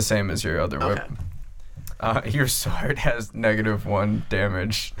 It's the same as your other whip. Okay. Your sword has -1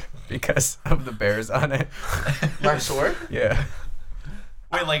 damage because of the bears on it. My sword? Yeah.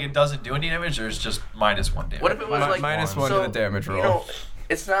 Wait, like it doesn't do any damage, or it's just -1 damage? What if it was like -1 so, to the damage roll. You know,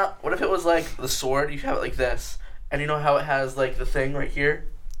 it's not. What if it was like the sword? You have it like this, and you know how it has like the thing right here?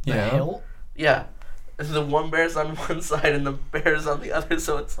 The yeah. hilt? Yeah. The one bear's on one side and the bear's on the other,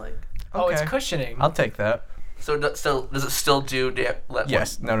 so it's like. Oh, it's Okay. cushioning. I'll take that. So does it still do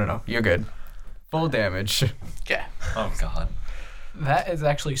Yes. No. You're good. Full damage. Okay. Oh God. That is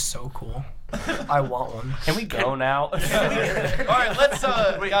actually so cool. I want one. Can we go now? All right, let's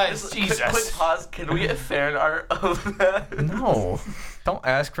guys. Quick pause. Can we get fan art of that? No. Don't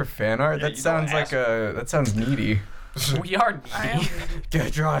ask for fan art. Yeah, That you sounds don't like that sounds needy. We are needy.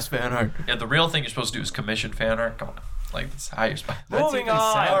 Draw us fan art. Yeah, the real thing you're supposed to do is commission fan art. Come on, like that's how you're supposed. Moving even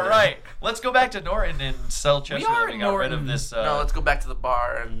on. sadder. All right, let's go back to Norton and sell Chester. are that we got rid of Norton. this. No, let's go back to the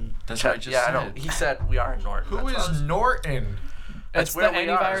bar and. That's what I just Yeah, I know. said. He said we are in Norton. Who That's what I is was- Norton? It's the where we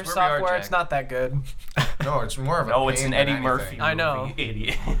are. antivirus That's where we are, software. Jack. It's not that good. No, it's more of a No, it's pain an than Eddie anything. Murphy movie, I know.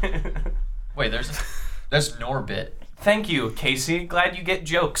 idiot. Wait, that's Norbit. Thank you, Casey. Glad you get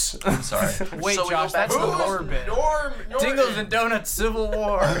jokes. I'm sorry. Wait, So we Josh, go back that's to the the orbit. Norton. Dingles and Donuts Civil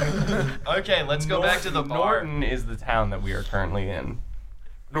War. Okay, let's go back to the bar. Norton is the town that we are currently in.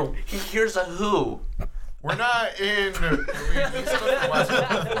 No, here's a who. We're not in.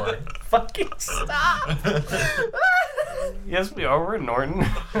 Fucking stop. Yes, we are. We're in Norton.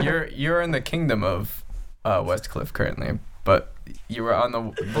 You're in the kingdom of Westcliff currently, but you were on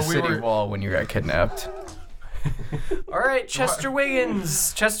the city wall when you got kidnapped. All right, Chester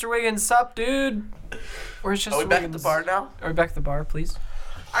Wiggins. Chester Wiggins, sup, dude? Where's Chester Are we back at Wiggins? the bar now? Are we back at the bar, please?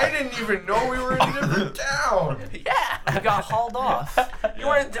 I didn't even know we were in a different town. Yeah. We got hauled off. You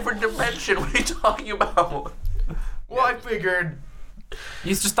are in a different dimension. What are you talking about? Well, I figured.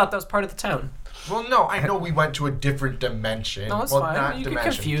 You just thought that was part of the town. Well, no, I know we went to a different dimension. No, it's well, fine. not You get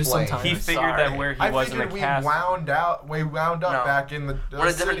dimension, confused plane. sometimes. He figured Sorry. that where he I was in the figured we castle. wound up No. back in the We're in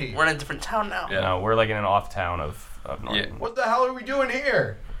a city. different. We're in a different town now. Yeah. No, we're like in an off town of Norton. Yeah. What the hell are we doing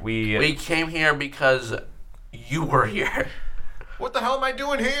here? We came here because you were here. What the hell am I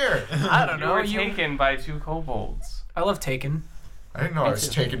doing here? I don't you know. were taken by 2 kobolds. I love Taken. I didn't know I was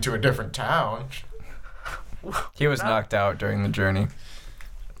taken to a different town. He was knocked out during the journey.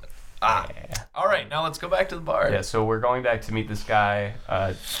 All right, now let's go back to the bar. Yeah, so we're going back to meet this guy,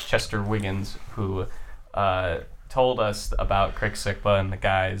 Chester Wiggins, who told us about Crick Sikba and the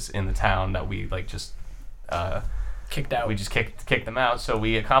guys in the town that we just Kicked out. we just kicked them out. So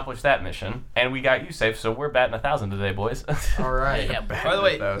we accomplished that mission, and we got you safe. So we're batting 1,000 today, boys. All right. By the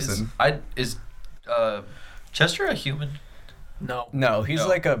way, is 1,000. Chester a human? No. No, he's No.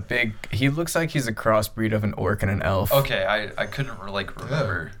 like a big. He looks like he's a crossbreed of an orc and an elf. Okay, I couldn't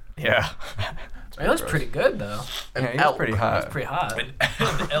remember. Yeah. It was pretty good though. Yeah, he's elk. pretty It was hot. pretty hot. An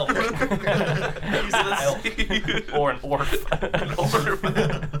elf. Or an orf.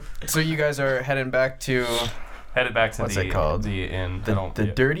 So you guys are heading back to Headed back to What's the it called? the inn.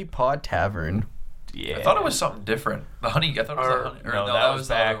 the Dirty Paw Tavern. Yeah. I thought it was something different. The honey. I thought it was the honey. Or No, no, that was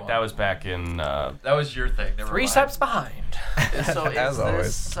the other back. one. That was back in. That was your thing. Never 3 mind. steps behind. So is As always.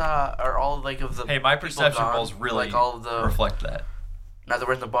 this are all like of the Hey, my people perception gone? rolls really like all of the reflect that. now that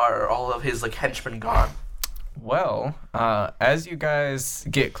we're in the bar, are all of his like henchmen gone? Well, as you guys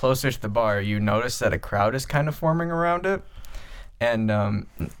get closer to the bar, you notice that a crowd is kind of forming around it. And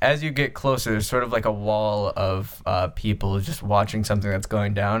as you get closer, there's sort of like a wall of people just watching something that's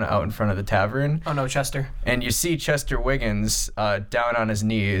going down out in front of the tavern. Oh no, Chester. And you see Chester Wiggins down on his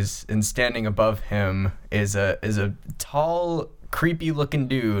knees, and standing above him is a tall, creepy-looking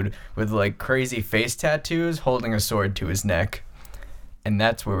dude with like crazy face tattoos, holding a sword to his neck. And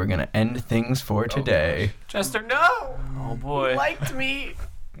that's where we're gonna end things for today. Chester, no! Oh boy. He liked me.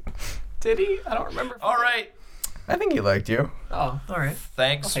 Did he? I don't remember. All right. I think he liked you. Oh, all right.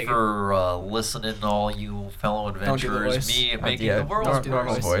 Thanks I'll take for listening, all you fellow do the adventurers. voice. Me making Yeah, the world's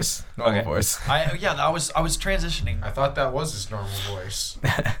normal worst. voice. Normal Okay. voice. I was transitioning. I thought that was his normal voice.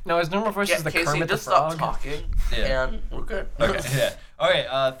 No, his normal voice is the Casey, Kermit the just stop Frog. talking, Yeah. and we're good. Okay, yeah.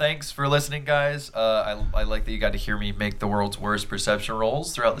 Okay, thanks for listening, guys. I like that you got to hear me make the world's worst perception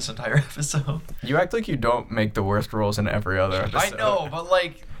rolls throughout this entire episode. You act like you don't make the worst rolls in every other episode. I know, but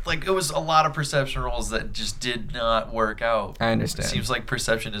like it was a lot of perception rolls that just did not work out. I understand. Seems like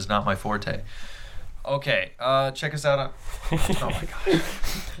perception is not my forte. Okay, check us out on... Oh my gosh.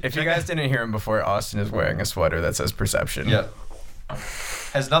 If you guys didn't hear him before, Austin is wearing a sweater that says Perception. Yep.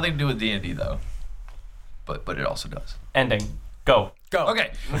 Has nothing to do with D&D though. But it also does. Ending. Go. Go.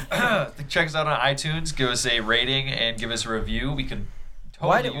 Okay. Check us out on iTunes. Give us a rating and give us a review. We can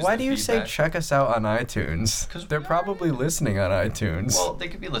totally use Why the do you say feedback. check us out on iTunes? 'Cause They're we are. probably listening on iTunes. Well, they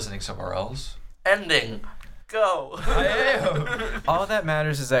could be listening somewhere else. Ending. Go. I am. All that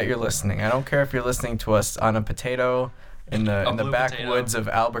matters is that you're listening. I don't care if you're listening to us on a potato in the A blue backwoods of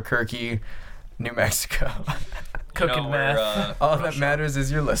Albuquerque, New Mexico. Cooking meth. All that matters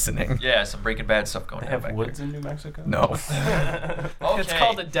is you're listening. Yeah, some Breaking Bad stuff going They on have back woods in New Mexico? No. there. Okay. It's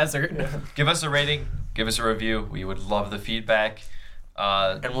called a desert. Give us a rating. Give us a review. We would love the feedback.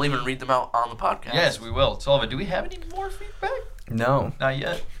 And we'll even read them out on the podcast. Yes, we will. Sullivan, do we have any more feedback? No. Not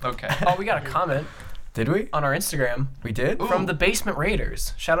yet. Okay. Oh, we got a comment Did we? on our Instagram We did? from the Basement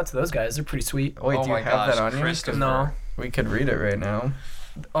Raiders. Shout out to those guys. They're pretty sweet. Wait, Oh do you my have gosh, that on you? 'Cause Christopher. No. we could read it right now.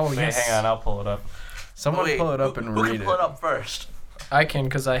 Oh, Wait, yes. hang on. I'll pull it up. Someone Wait, pull it up and who read can it. pull it up first? I can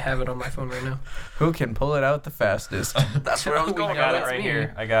because I have it on my phone right now. Who can pull it out the fastest? That's where I was We going. I got know it it's right me.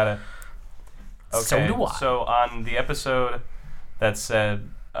 here. I got it. Okay. So do I. So on the episode that said,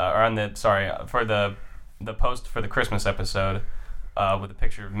 for the post for the Christmas episode, with a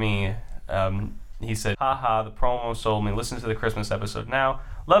picture of me, he said, "Haha, the promo sold me. Listen to the Christmas episode now.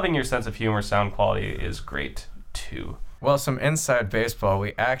 Loving your sense of humor. Sound quality is great too." Well, some inside baseball.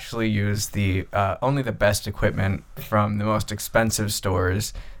 We actually use the only the best equipment from the most expensive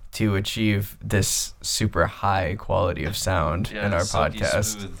stores to achieve this super high quality of sound in our silky podcast.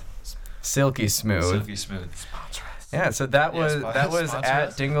 Smooth. Silky smooth. Silky smooth. Yeah, so that Yes, was sponsor at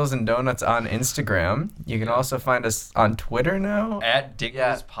us. Dingles and Donuts on Instagram. You can also find us on Twitter now. At Dingle's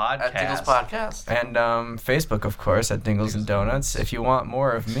Yeah, Podcast. At Dingle's Podcast. And Facebook, of course, at Dingles and Donuts. If you want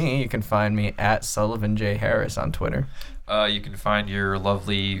more of me, you can find me at Sullivan J. Harris on Twitter. You can find your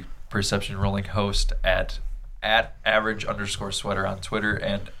lovely perception rolling host at average_sweater on Twitter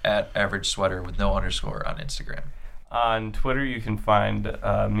and at average sweater with no underscore on Instagram. On Twitter, you can find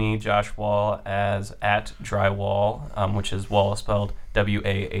me, Josh Wall, as at drywall, which is wall spelled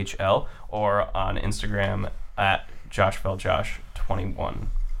WAHL, or on Instagram at JoshFellJosh21.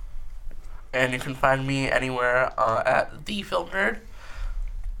 And you can find me anywhere at The Film Nerd.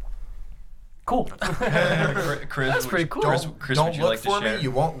 Cool. Chris, That's pretty cool. Chris, would Don't you look like for to share? me.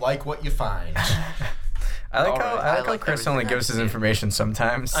 You won't like what you find. I like All how right, I I like how like Chris everything only I gives his see. information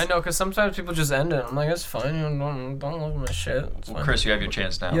sometimes. I know, because sometimes people just end it. I'm like, it's fine. You don't look at my shit. It's Well, fine. Chris, you have your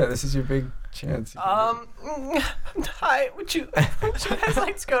chance now. Yeah, this is your big chance. Hi, would you guys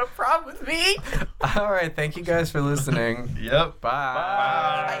like to go to prom with me? All right, thank you guys for listening. Yep.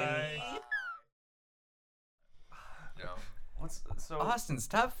 Bye. Yeah. So Austin,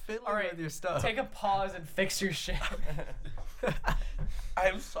 stop fiddling All right, with your stuff. take a pause and fix your shit.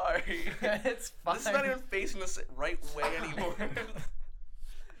 I'm sorry. It's fine. This is not even facing the right way anymore.